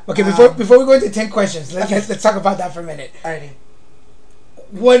that. Okay, before we go into 10 questions, let's talk about that for a minute. Alrighty.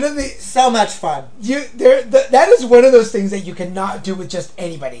 One of the So much fun. That is one of those things that you cannot do with just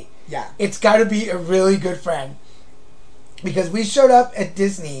anybody. Yeah. It's got to be a really good friend. Because we showed up at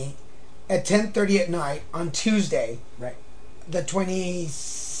Disney at 10:30 at night on Tuesday, Right. the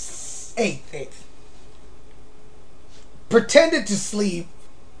 28th. 8th. Pretended to sleep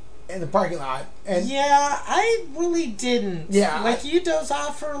in the parking lot. And Yeah, I really didn't. Yeah. Like, you doze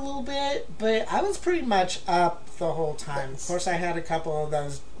off for a little bit, but I was pretty much up the whole time. Of course, I had a couple of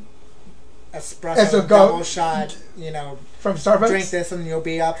those espresso double shot, you know, from Starbucks. drink this and you'll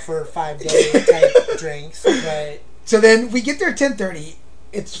be up for 5 days type drinks. But So then we get there at 10:30.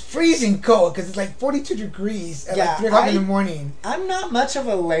 It's freezing cold because it's like 42 degrees at like 3 o'clock in the morning. I'm not much of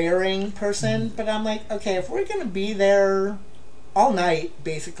a layering person, but I'm like, okay, if we're going to be there all night,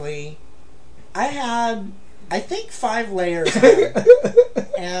 basically, I had, I think, 5 layers on.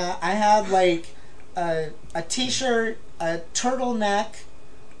 And I had like a t-shirt, a turtleneck,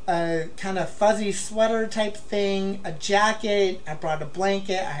 a kind of fuzzy sweater type thing, a jacket, I brought a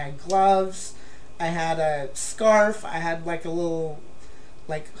blanket, I had gloves, I had a scarf, I had like a little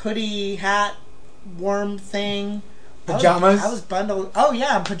like hoodie hat warm thing. Pajamas? I was bundled. Oh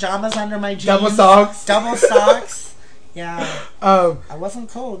yeah, pajamas under my jeans. Double socks. Double socks. Yeah. I wasn't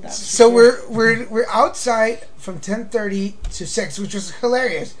cold. So we're outside from 10:30 to 6, which was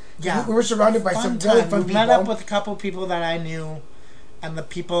hilarious. Yeah. We were surrounded by some really fun we people. met up with a couple people that I knew and the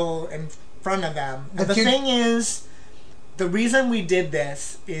people in front of them. And the thing is, the reason we did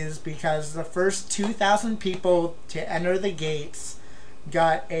this is because the first 2,000 people to enter the gates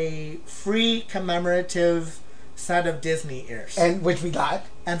got a free commemorative set of Disney ears. And which we got.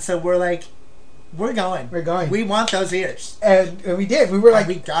 And so we're like, we're going. We want those ears. And we did. We were like,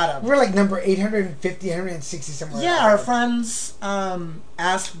 we got them. We were like number 850, 860 somewhere. Yeah, our friends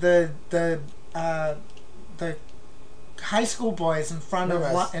asked the high school boys in front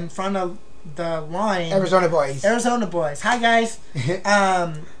of the line. Arizona boys. Hi guys.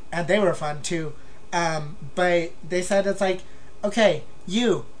 And they were fun too. But they said it's like, okay,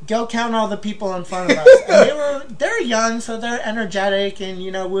 you go count all the people in front of us. And they're young, so they're energetic and,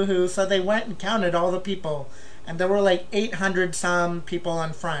 you know, woohoo. So they went and counted all the people. And there were like 800 some people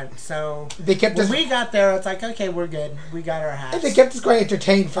in front. So they kept when we got there, it's like, okay, we're good. We got our hats. And they kept us quite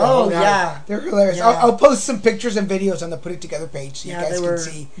entertained for a whole night. Yeah. They're hilarious. Yeah. I'll post some pictures and videos on the Put It Together page so you guys they were can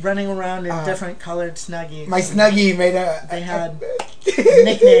see. Running around in different colored Snuggies. My Snuggie made They had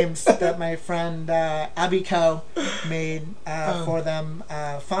nicknames that my friend Abby Co made for them.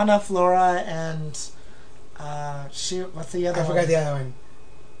 Fauna, Flora, and what's the other one? I forgot the other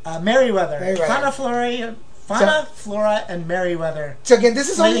one. Merryweather. Fauna, Flora, and Merryweather. So again, this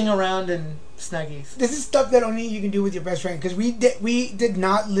is flitting around in Snuggies. This is stuff that only you can do with your best friend, because we did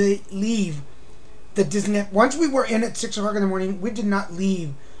not leave the Disney. Once we were in at 6 o'clock in the morning, we did not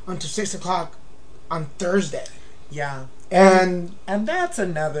leave until 6 o'clock on Thursday. Yeah. And that's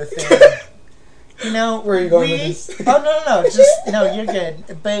another thing. You know, where are you going with this? Oh, no. Just, no, you're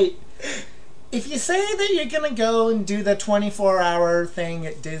good. But if you say that you're going to go and do the 24-hour thing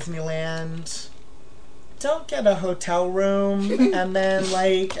at Disneyland, don't get a hotel room and then,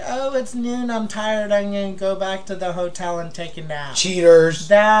 like, oh, it's noon, I'm tired, I'm going to go back to the hotel and take a nap. Cheaters.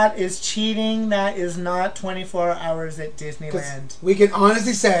 That is cheating. That is not 24 hours at Disneyland. We can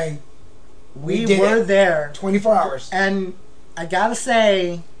honestly say we were there. 24 hours. And I got to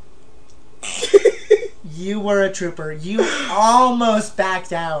say, you were a trooper. You almost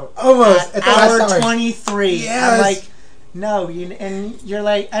backed out. Almost. At hour 23. Yes. I'm like, no. And you're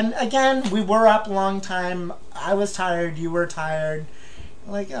like, and again, we were up a long time. I was tired. You were tired.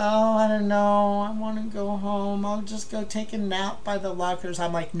 Like, oh, I don't know. I want to go home. I'll just go take a nap by the lockers.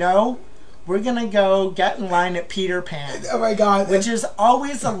 I'm like, no. We're going to go get in line at Peter Pan. Oh, my God. Which is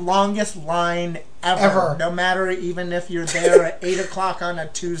always the longest line ever. No matter even if you're there at 8 o'clock on a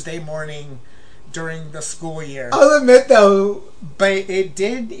Tuesday morning during the school year. I'll admit, though. But it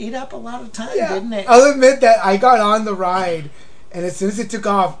did eat up a lot of time, didn't it? I'll admit that I got on the ride, and as soon as it took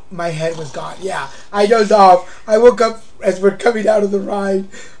off, my head was gone. Yeah, I dozed off. I woke up as we're coming out of the ride,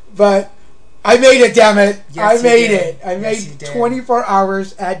 but I made it, damn it. Yes, I made it. I yes, made 24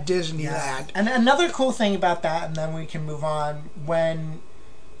 hours at Disneyland. Yeah. And another cool thing about that, and then we can move on, when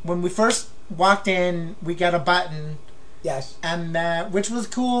we first walked in, we got a button. Yes. And which was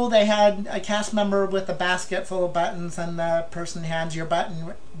cool. They had a cast member with a basket full of buttons, and the person hands your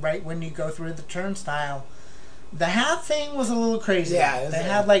button right when you go through the turnstile. The hat thing was a little crazy. Yeah. They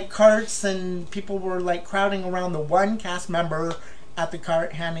had like carts, and people were like crowding around the one cast member at the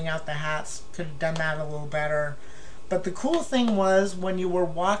cart handing out the hats. Could have done that a little better. But the cool thing was, when you were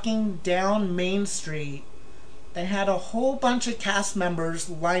walking down Main Street, they had a whole bunch of cast members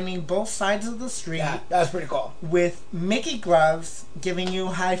lining both sides of the street. Yeah, that was pretty cool. With Mickey gloves giving you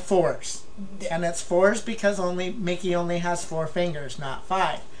high fours. And it's fours because Mickey only has 4 fingers, not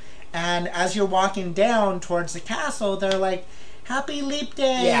 5. And as you're walking down towards the castle, they're like, Happy Leap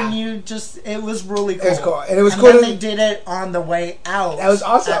Day! Yeah. And it was really cool. It was cool. And it was and cool. Then they did it on the way out. That was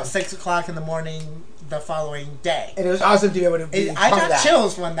awesome. At 6 o'clock in the morning the following day. And it was awesome to be able to be I got that.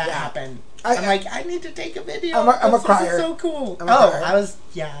 chills when that happened. I'm like, I need to take a video. I'm a crier. This is so cool. Crier. I was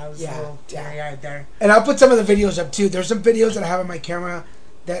a little teary-eyed there. And I'll put some of the videos up too. There's some videos that I have on my camera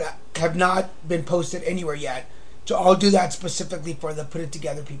that have not been posted anywhere yet. So I'll do that specifically for the Put It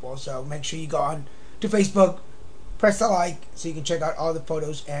Together people. So make sure you go on to Facebook, press the like, so you can check out all the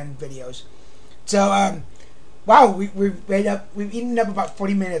photos and videos. So, wow, we've eaten up about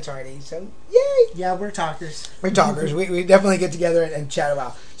 40 minutes already. So, yay! Yeah, we're talkers. We're talkers. we definitely get together and chat a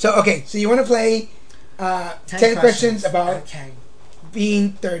while. So, okay, so you want to play 10 questions about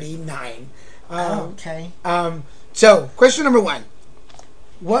being 39. Okay. So, question number 1.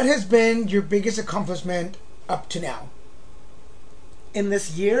 What has been your biggest accomplishment up to now? In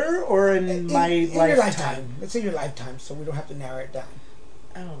this year or in my lifetime? Your lifetime. Let's say your lifetime, so we don't have to narrow it down.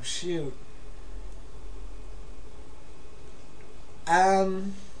 Oh, shoot.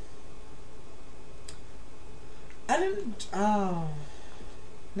 I didn't. Oh.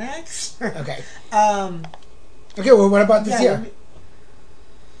 Next. Okay. Okay. Well, what about this year?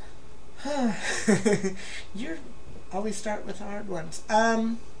 You always start with the hard ones.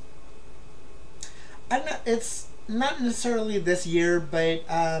 It's not necessarily this year, but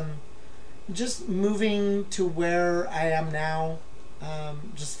just moving to where I am now,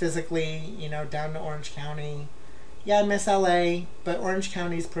 just physically, down to Orange County. Yeah, I miss LA, but Orange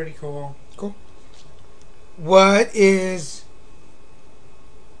County is pretty cool. Cool. What is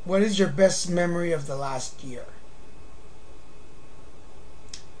your best memory of the last year?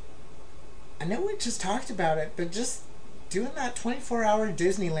 I know we just talked about it, but just doing that 24-hour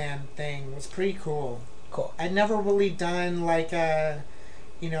Disneyland thing was pretty cool. Cool. I'd never really done like a,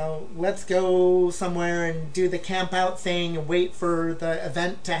 let's go somewhere and do the camp out thing and wait for the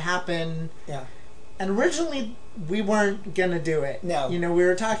event to happen. Yeah. And originally we weren't gonna do it. No. We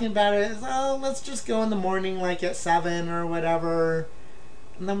were talking about it as, let's just go in the morning like at 7 or whatever.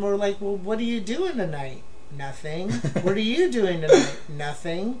 And then we're like, well, what are you doing tonight? Nothing. What are you doing tonight?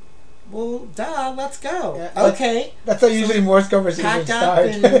 Nothing. Well, duh, let's go. Yeah, okay. That's how usually Morse conversations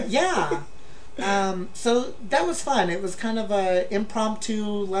start. Yeah. So that was fun. It was kind of a impromptu,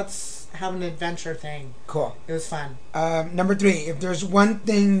 let's have an adventure thing. Cool. It was fun. Number 3, if there's one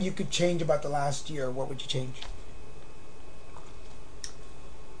thing you could change about the last year, what would you change?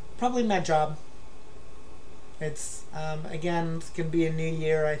 Probably my job. It's again, it's gonna be a new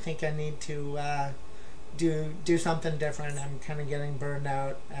year. I think I need to do something different. I'm kind of getting burned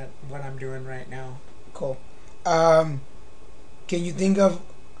out at what I'm doing right now. Cool. Can you think of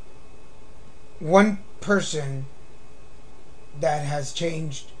one person that has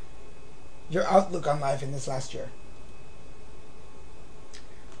changed your outlook on life in this last year?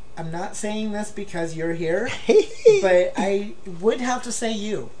 I'm not saying this because you're here, but I would have to say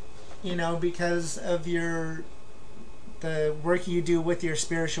you. You know, because of the work you do with your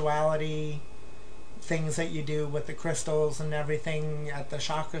spirituality, things that you do with the crystals and everything at the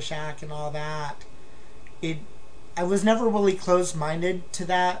Chakra Shack and all that. I was never really closed-minded to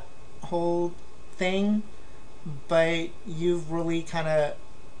that whole thing, but you've really kind of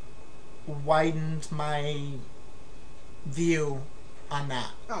widened my view on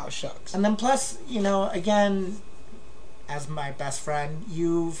that. Oh, shucks. And then plus, you know, again, as my best friend,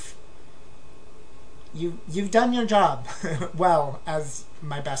 you've done your job well as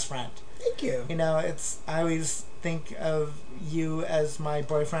my best friend. Thank you. You know, I always think of you as my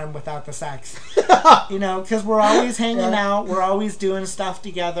boyfriend without the sex. You know, because we're always hanging out, we're always doing stuff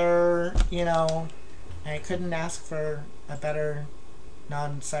together. You know, I couldn't ask for a better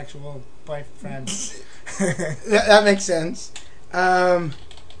non-sexual boyfriend. That makes sense. I'm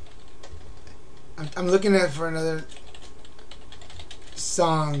looking at for another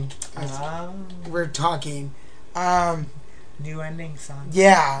song as we're talking. New ending song.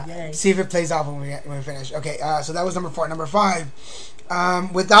 Yeah. Yay. See if it plays off when we finish. Okay, so that was number 4. Number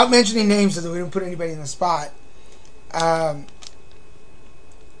 5, without mentioning names so that we don't put anybody in the spot,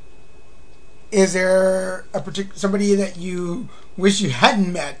 is there a somebody that you wish you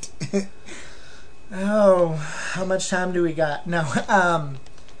hadn't met? Oh, how much time do we got? No, I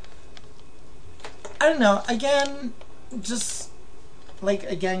don't know. Again, just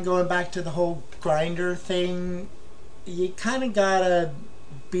going back to the whole grinder thing, you kind of gotta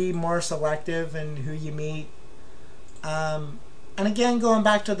be more selective in who you meet. And again, going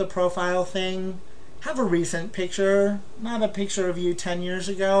back to the profile thing, have a recent picture, not a picture of you 10 years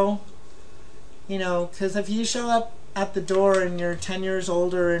ago. You know, because if you show up at the door and you're 10 years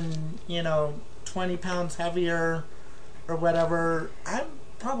older and, you know, 20 pounds heavier or whatever, I'm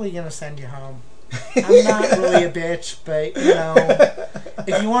probably going to send you home. I'm not really a bitch, but, you know,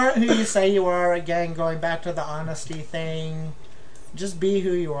 if you aren't who you say you are, again, going back to the honesty thing, just be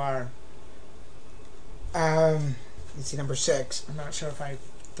who you are. Let's see, number 6. I'm not sure if I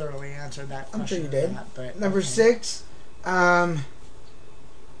thoroughly answered that question. I'm sure you did. Not, but number okay. 6,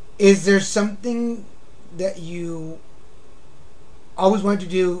 is there something that you always wanted to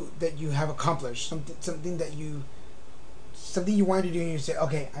do that you have accomplished? Something you wanted to do and you said,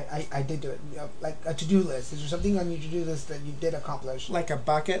 okay, I did do it. You know, like a to-do list. Is there something on your to-do list that you did accomplish? Like a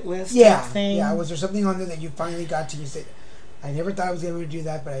bucket list type thing? Yeah. Was there something on there that you finally got to and you said, I never thought I was able to do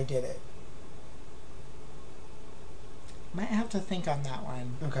that, but I did it? Might have to think on that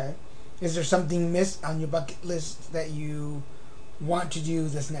one. Okay. Is there something missed on your bucket list that you want to do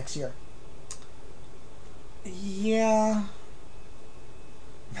this next year? Yeah.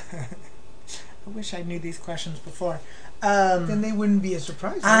 I wish I knew these questions before. Then they wouldn't be a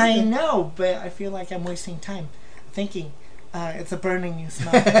surprise. I know, but I feel like I'm wasting time thinking. It's a burning new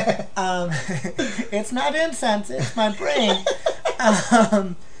smell. It's not incense, it's my brain.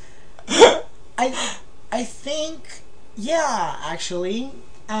 I think, yeah, actually,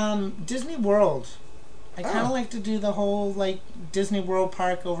 Disney World. I kind of like to do the whole Disney World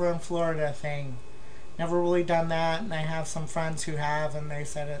park over in Florida thing. Never really done that, and I have some friends who have, and they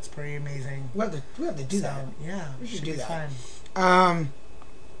said it's pretty amazing. We have to do that. Yeah, we should do that. Fun.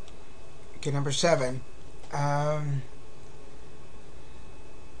 Okay, number 7.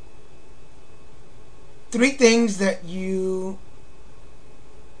 3 things that you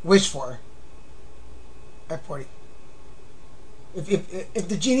wish for at 40. If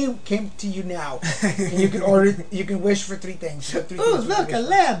the genie came to you now and you can wish for 3 things. Ooh, look, a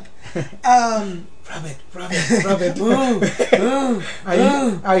lamp. Rub it. Ooh.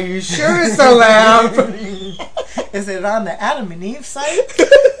 Are you sure it's a lamp? Is it on the Adam and Eve site?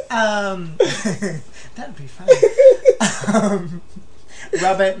 That'd be fun.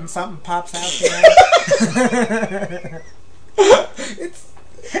 Rub it and something pops out. It's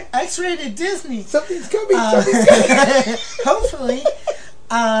X-rated Disney. Something's coming. Hopefully.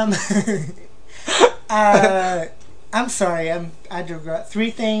 I'm sorry. I regret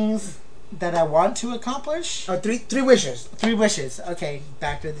 3 things that I want to accomplish. Oh, 3 wishes. 3 wishes. Okay,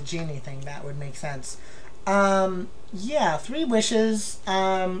 back to the genie thing. That would make sense. Yeah, 3 wishes.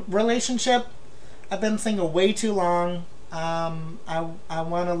 Relationship. I've been single way too long. I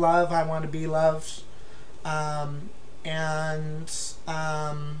want to love. I want to be loved. And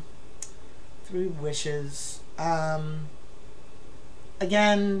 3 wishes.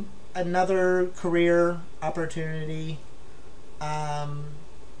 Again, another career opportunity.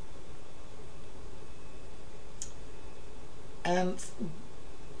 And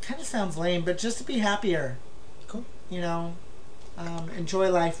kind of sounds lame, but just to be happier. Cool. You know, enjoy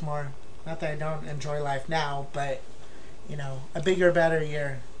life more. Not that I don't enjoy life now, but, you know, a bigger, better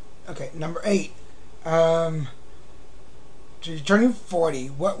year. Okay, number 8. So you're turning 40.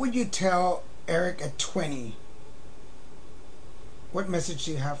 What would you tell Eric at 20? What message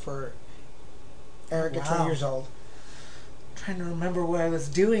do you have for Eric at 20 years old? I'm trying to remember what I was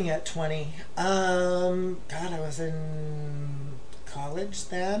doing at 20. God, I was in college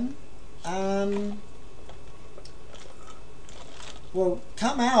then. Well,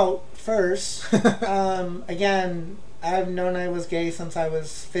 come out first. Again, I've known I was gay since I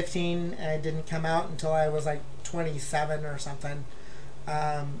was 15, and I didn't come out until I was like 27 or something.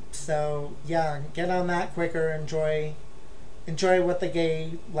 So yeah, get on that quicker. Enjoy what the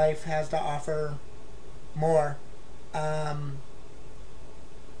gay life has to offer more. And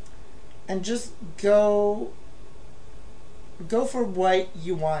just go for what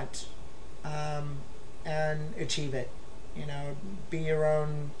you want, and achieve it. You know, be your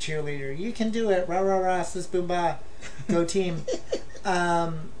own cheerleader. You can do it. Rah rah rah, sis boom ba, go team.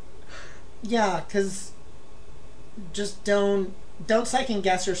 Yeah, because just don't second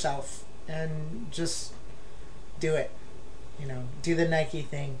guess yourself, and just do it. You know, do the Nike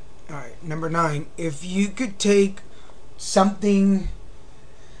thing. All right, number 9. If you could take something,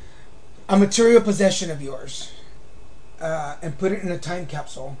 a material possession of yours, and put it in a time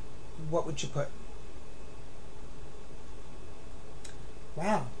capsule, what would you put?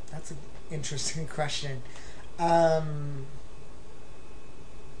 Wow, that's an interesting question. Sounds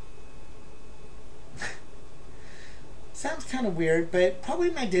kind of weird, but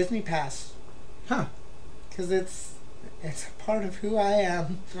probably my Disney pass. Huh. Because it's a part of who I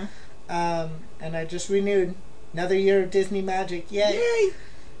am. Yeah. And I just renewed another year of Disney magic. Yay! Yay!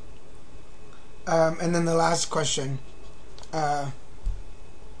 And then the last question.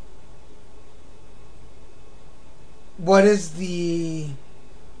 What's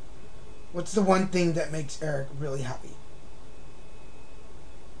the one thing that makes Eric really happy?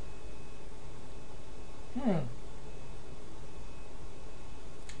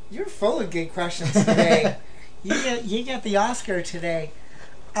 You're full of good questions today. You get the Oscar today.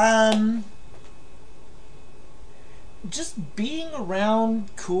 Just being around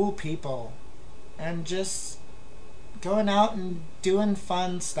cool people and just going out and doing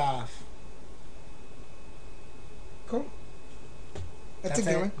fun stuff. Cool. That's a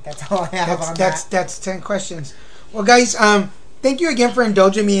good one. That's all I have on that. That's 10 questions. Well, guys, thank you again for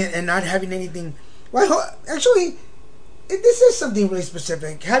indulging me and not having anything. Well, actually, this is something really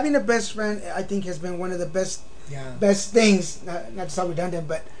specific. Having a best friend, I think, has been one of the best things. Not to sound redundant,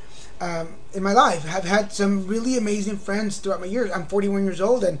 but in my life, I've had some really amazing friends throughout my years. I'm 41 years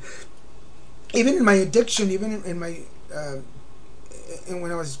old, and even in my addiction, even in my and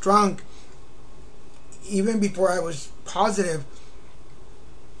when I was drunk, even before I was positive,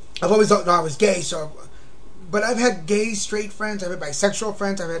 I've always thought I was gay. So, but I've had gay, straight friends. I've had bisexual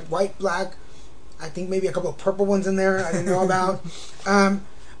friends. I've had white, black. I think maybe a couple of purple ones in there I didn't know about.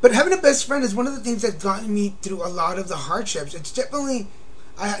 But having a best friend is one of the things that's gotten me through a lot of the hardships. It's definitely,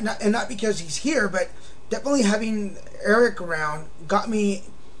 not because he's here, but definitely having Eric around got me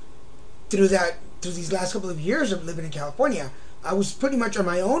through these last couple of years of living in California. I was pretty much on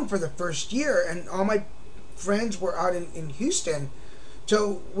my own for the first year, and all my friends were out in Houston.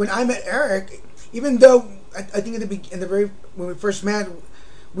 So when I met Eric, even though I think when we first met,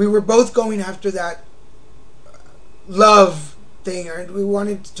 we were both going after that love thing, and we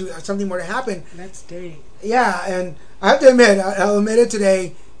wanted to something more to happen. Let's date. Yeah, and I have to admit, I'll admit it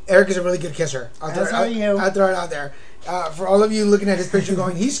today, Eric is a really good kisser. I'll throw it out there. For all of you looking at his picture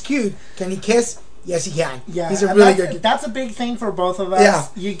going, he's cute. Can he kiss? Yes, he can. Yeah, he's a really good. That's a big thing for both of us. Yeah.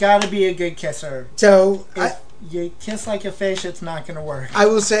 You got to be a good kisser. So if you kiss like a fish, it's not going to work. I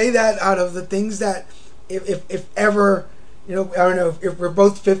will say that out of the things that, if ever, I don't know if we're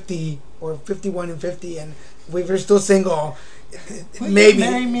both 50 or 51 and 50, and we're still single. Maybe.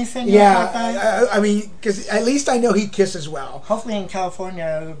 You marry me, senor? Yeah, I mean, because at least I know he kisses well. Hopefully in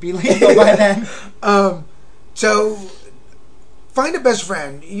California it would be legal by then. So find a best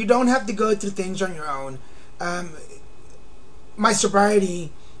friend. You don't have to go through things on your own. My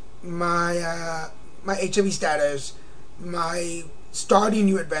sobriety, my HIV status, my starting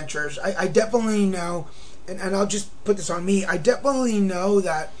new adventures, I definitely know and I'll just put this on me, I definitely know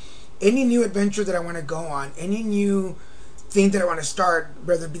that any new adventure that I want to go on, any new thing that I want to start,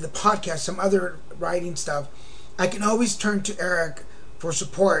 whether it be the podcast, some other writing stuff, I can always turn to Eric for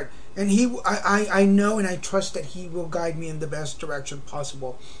support. And I know and I trust that he will guide me in the best direction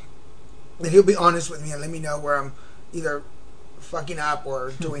possible. That he'll be honest with me and let me know where I'm either fucking up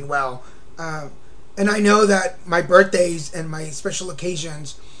or doing well. And I know that my birthdays and my special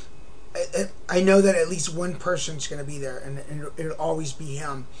occasions, I know that at least one person's going to be there, and it'll always be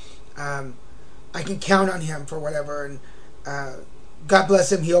him. I can count on him for whatever, and God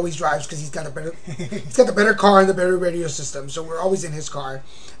bless him. He always drives because he's got the better car and the better radio system. So we're always in his car.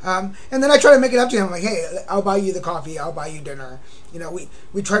 And then I try to make it up to him, like, hey, I'll buy you the coffee, I'll buy you dinner.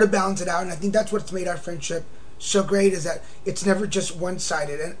 We try to balance it out, and I think that's what's made our friendship so great, is that it's never just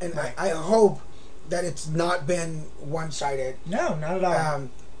one-sided, and right. I hope that it's not been one-sided. No, not at all.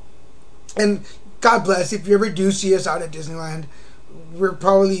 And God bless, if you ever do see us out at Disneyland, we're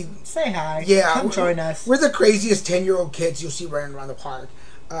probably... Say hi. Yeah. Come join us. We're the craziest 10-year-old kids you'll see running around the park.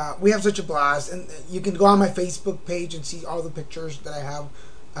 We have such a blast. And you can go on my Facebook page and see all the pictures that I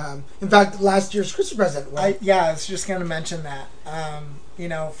have. In fact, last year's Christmas present. I was just going to mention that.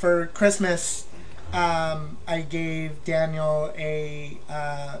 For Christmas, I gave Daniel a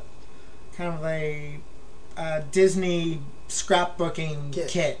kind of a Disney scrapbooking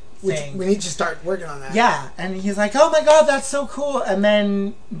kit. Which we need to start working on that. Yeah, and he's like, "Oh my God, that's so cool!" And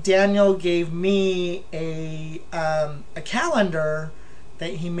then Daniel gave me a calendar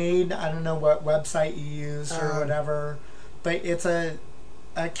that he made. I don't know what website you used or whatever, but it's a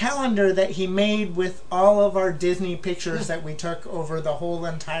calendar that he made with all of our Disney pictures that we took over the whole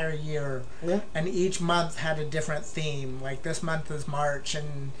entire year. Yeah. And each month had a different theme. Like this month is March,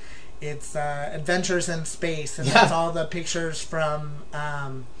 and it's Adventures in Space, and that's all the pictures from.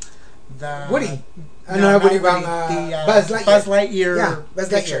 The Woody. Woody. Buzz Lightyear. Buzz Lightyear Buzz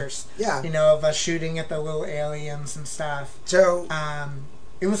pictures. Lightyear. Yeah. Of us shooting at the little aliens and stuff. So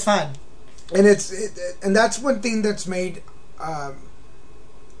it was fun. And and that's one thing that's made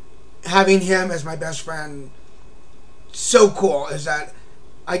having him as my best friend so cool, is that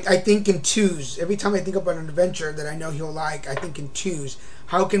I think in twos. Every time I think about an adventure that I know he'll like, I think in twos.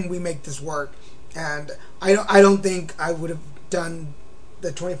 How can we make this work? And I don't think I would have done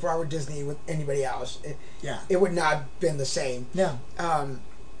the 24-hour Disney with anybody else. It would not have been the same. Yeah.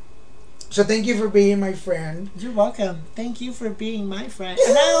 So thank you for being my friend. You're welcome. Thank you for being my friend.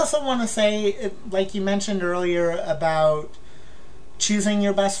 And I also want to say, like you mentioned earlier about choosing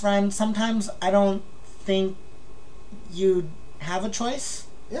your best friend, sometimes I don't think you have a choice.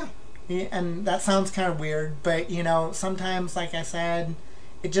 Yeah. And that sounds kind of weird, but, sometimes, like I said,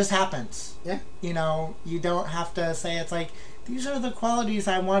 it just happens. Yeah. You don't have to say, it's like, these are the qualities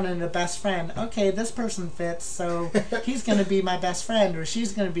I want in a best friend. Okay, this person fits, so he's going to be my best friend, or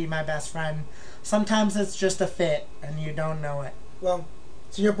she's going to be my best friend. Sometimes it's just a fit, and you don't know it. Well,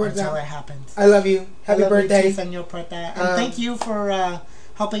 Señor Puerta, until it happens. I love you. Happy birthday. You too, Señor Puerta. And thank you for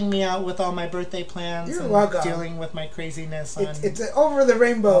helping me out with all my birthday plans. You're welcome. Dealing with my craziness. It's over the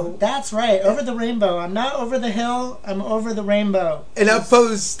rainbow. That's right, over the rainbow. I'm not over the hill, I'm over the rainbow. And I'll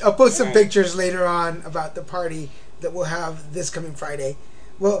post some pictures later on about the party that we'll have this coming Friday.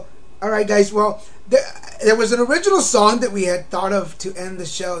 Well, all right, guys. Well, there was an original song that we had thought of to end the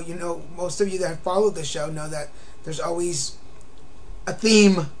show. Most of you that followed the show know that there's always a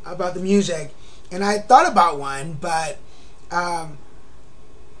theme about the music. And I thought about one, but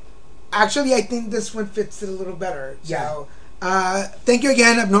actually I think this one fits it a little better. Yeah. So thank you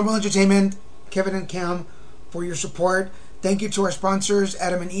again, Abnormal Entertainment, Kevin and Cam, for your support. Thank you to our sponsors,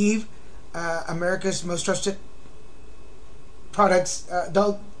 Adam and Eve, America's most trusted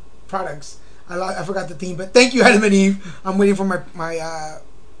adult products. I forgot the theme, but thank you, Adam and Eve. I'm waiting for my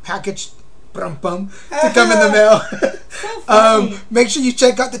package to come in the mail. So make sure you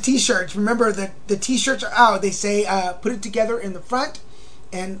check out the t-shirts. Remember that the t-shirts are out. They say put it together in the front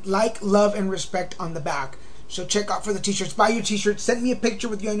and like, love, and respect on the back. So check out for the t-shirts. Buy your t-shirt. Send me a picture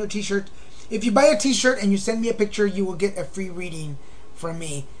with you on your t-shirt. If you buy a t-shirt and you send me a picture, you will get a free reading from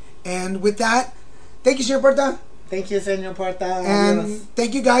me. And with that, thank you, Señor Puerta. Thank you, Señor Puerta. And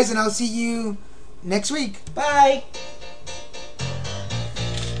thank you, guys, and I'll see you next week. Bye.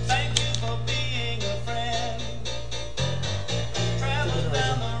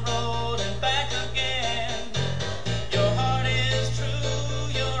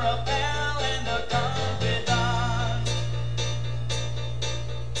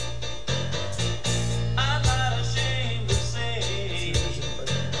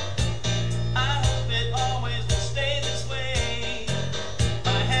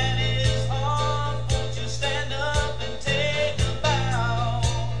 Just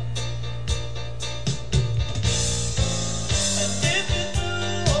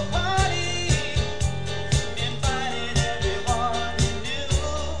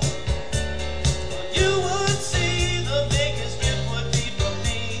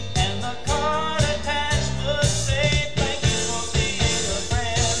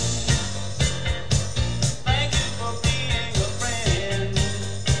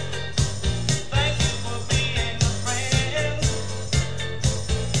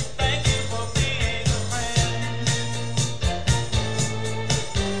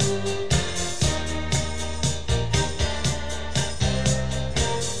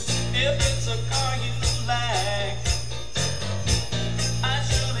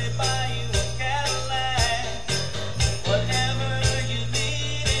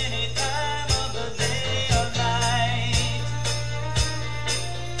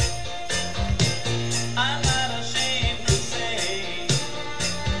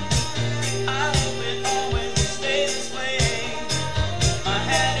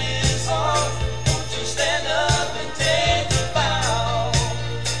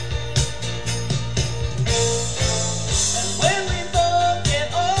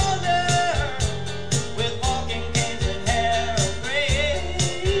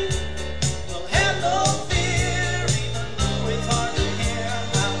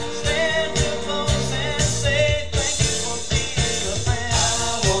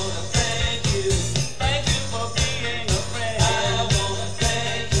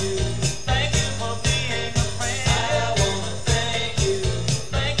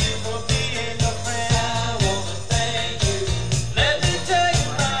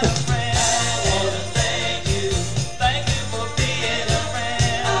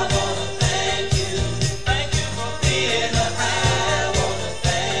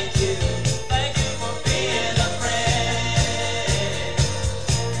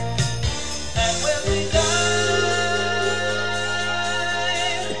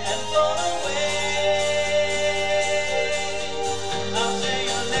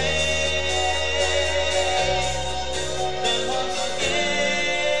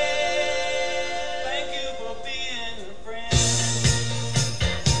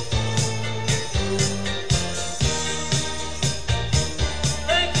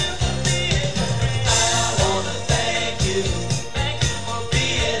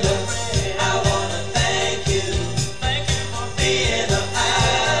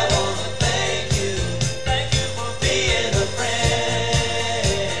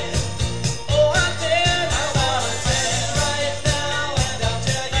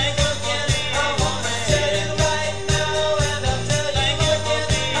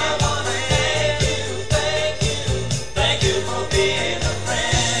being a friend.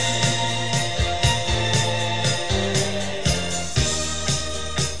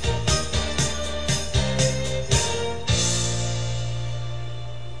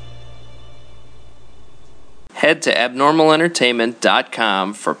 Head to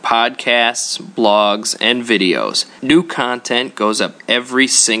abnormalentertainment.com for podcasts, blogs, and videos. New content goes up every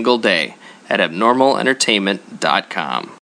single day at abnormalentertainment.com.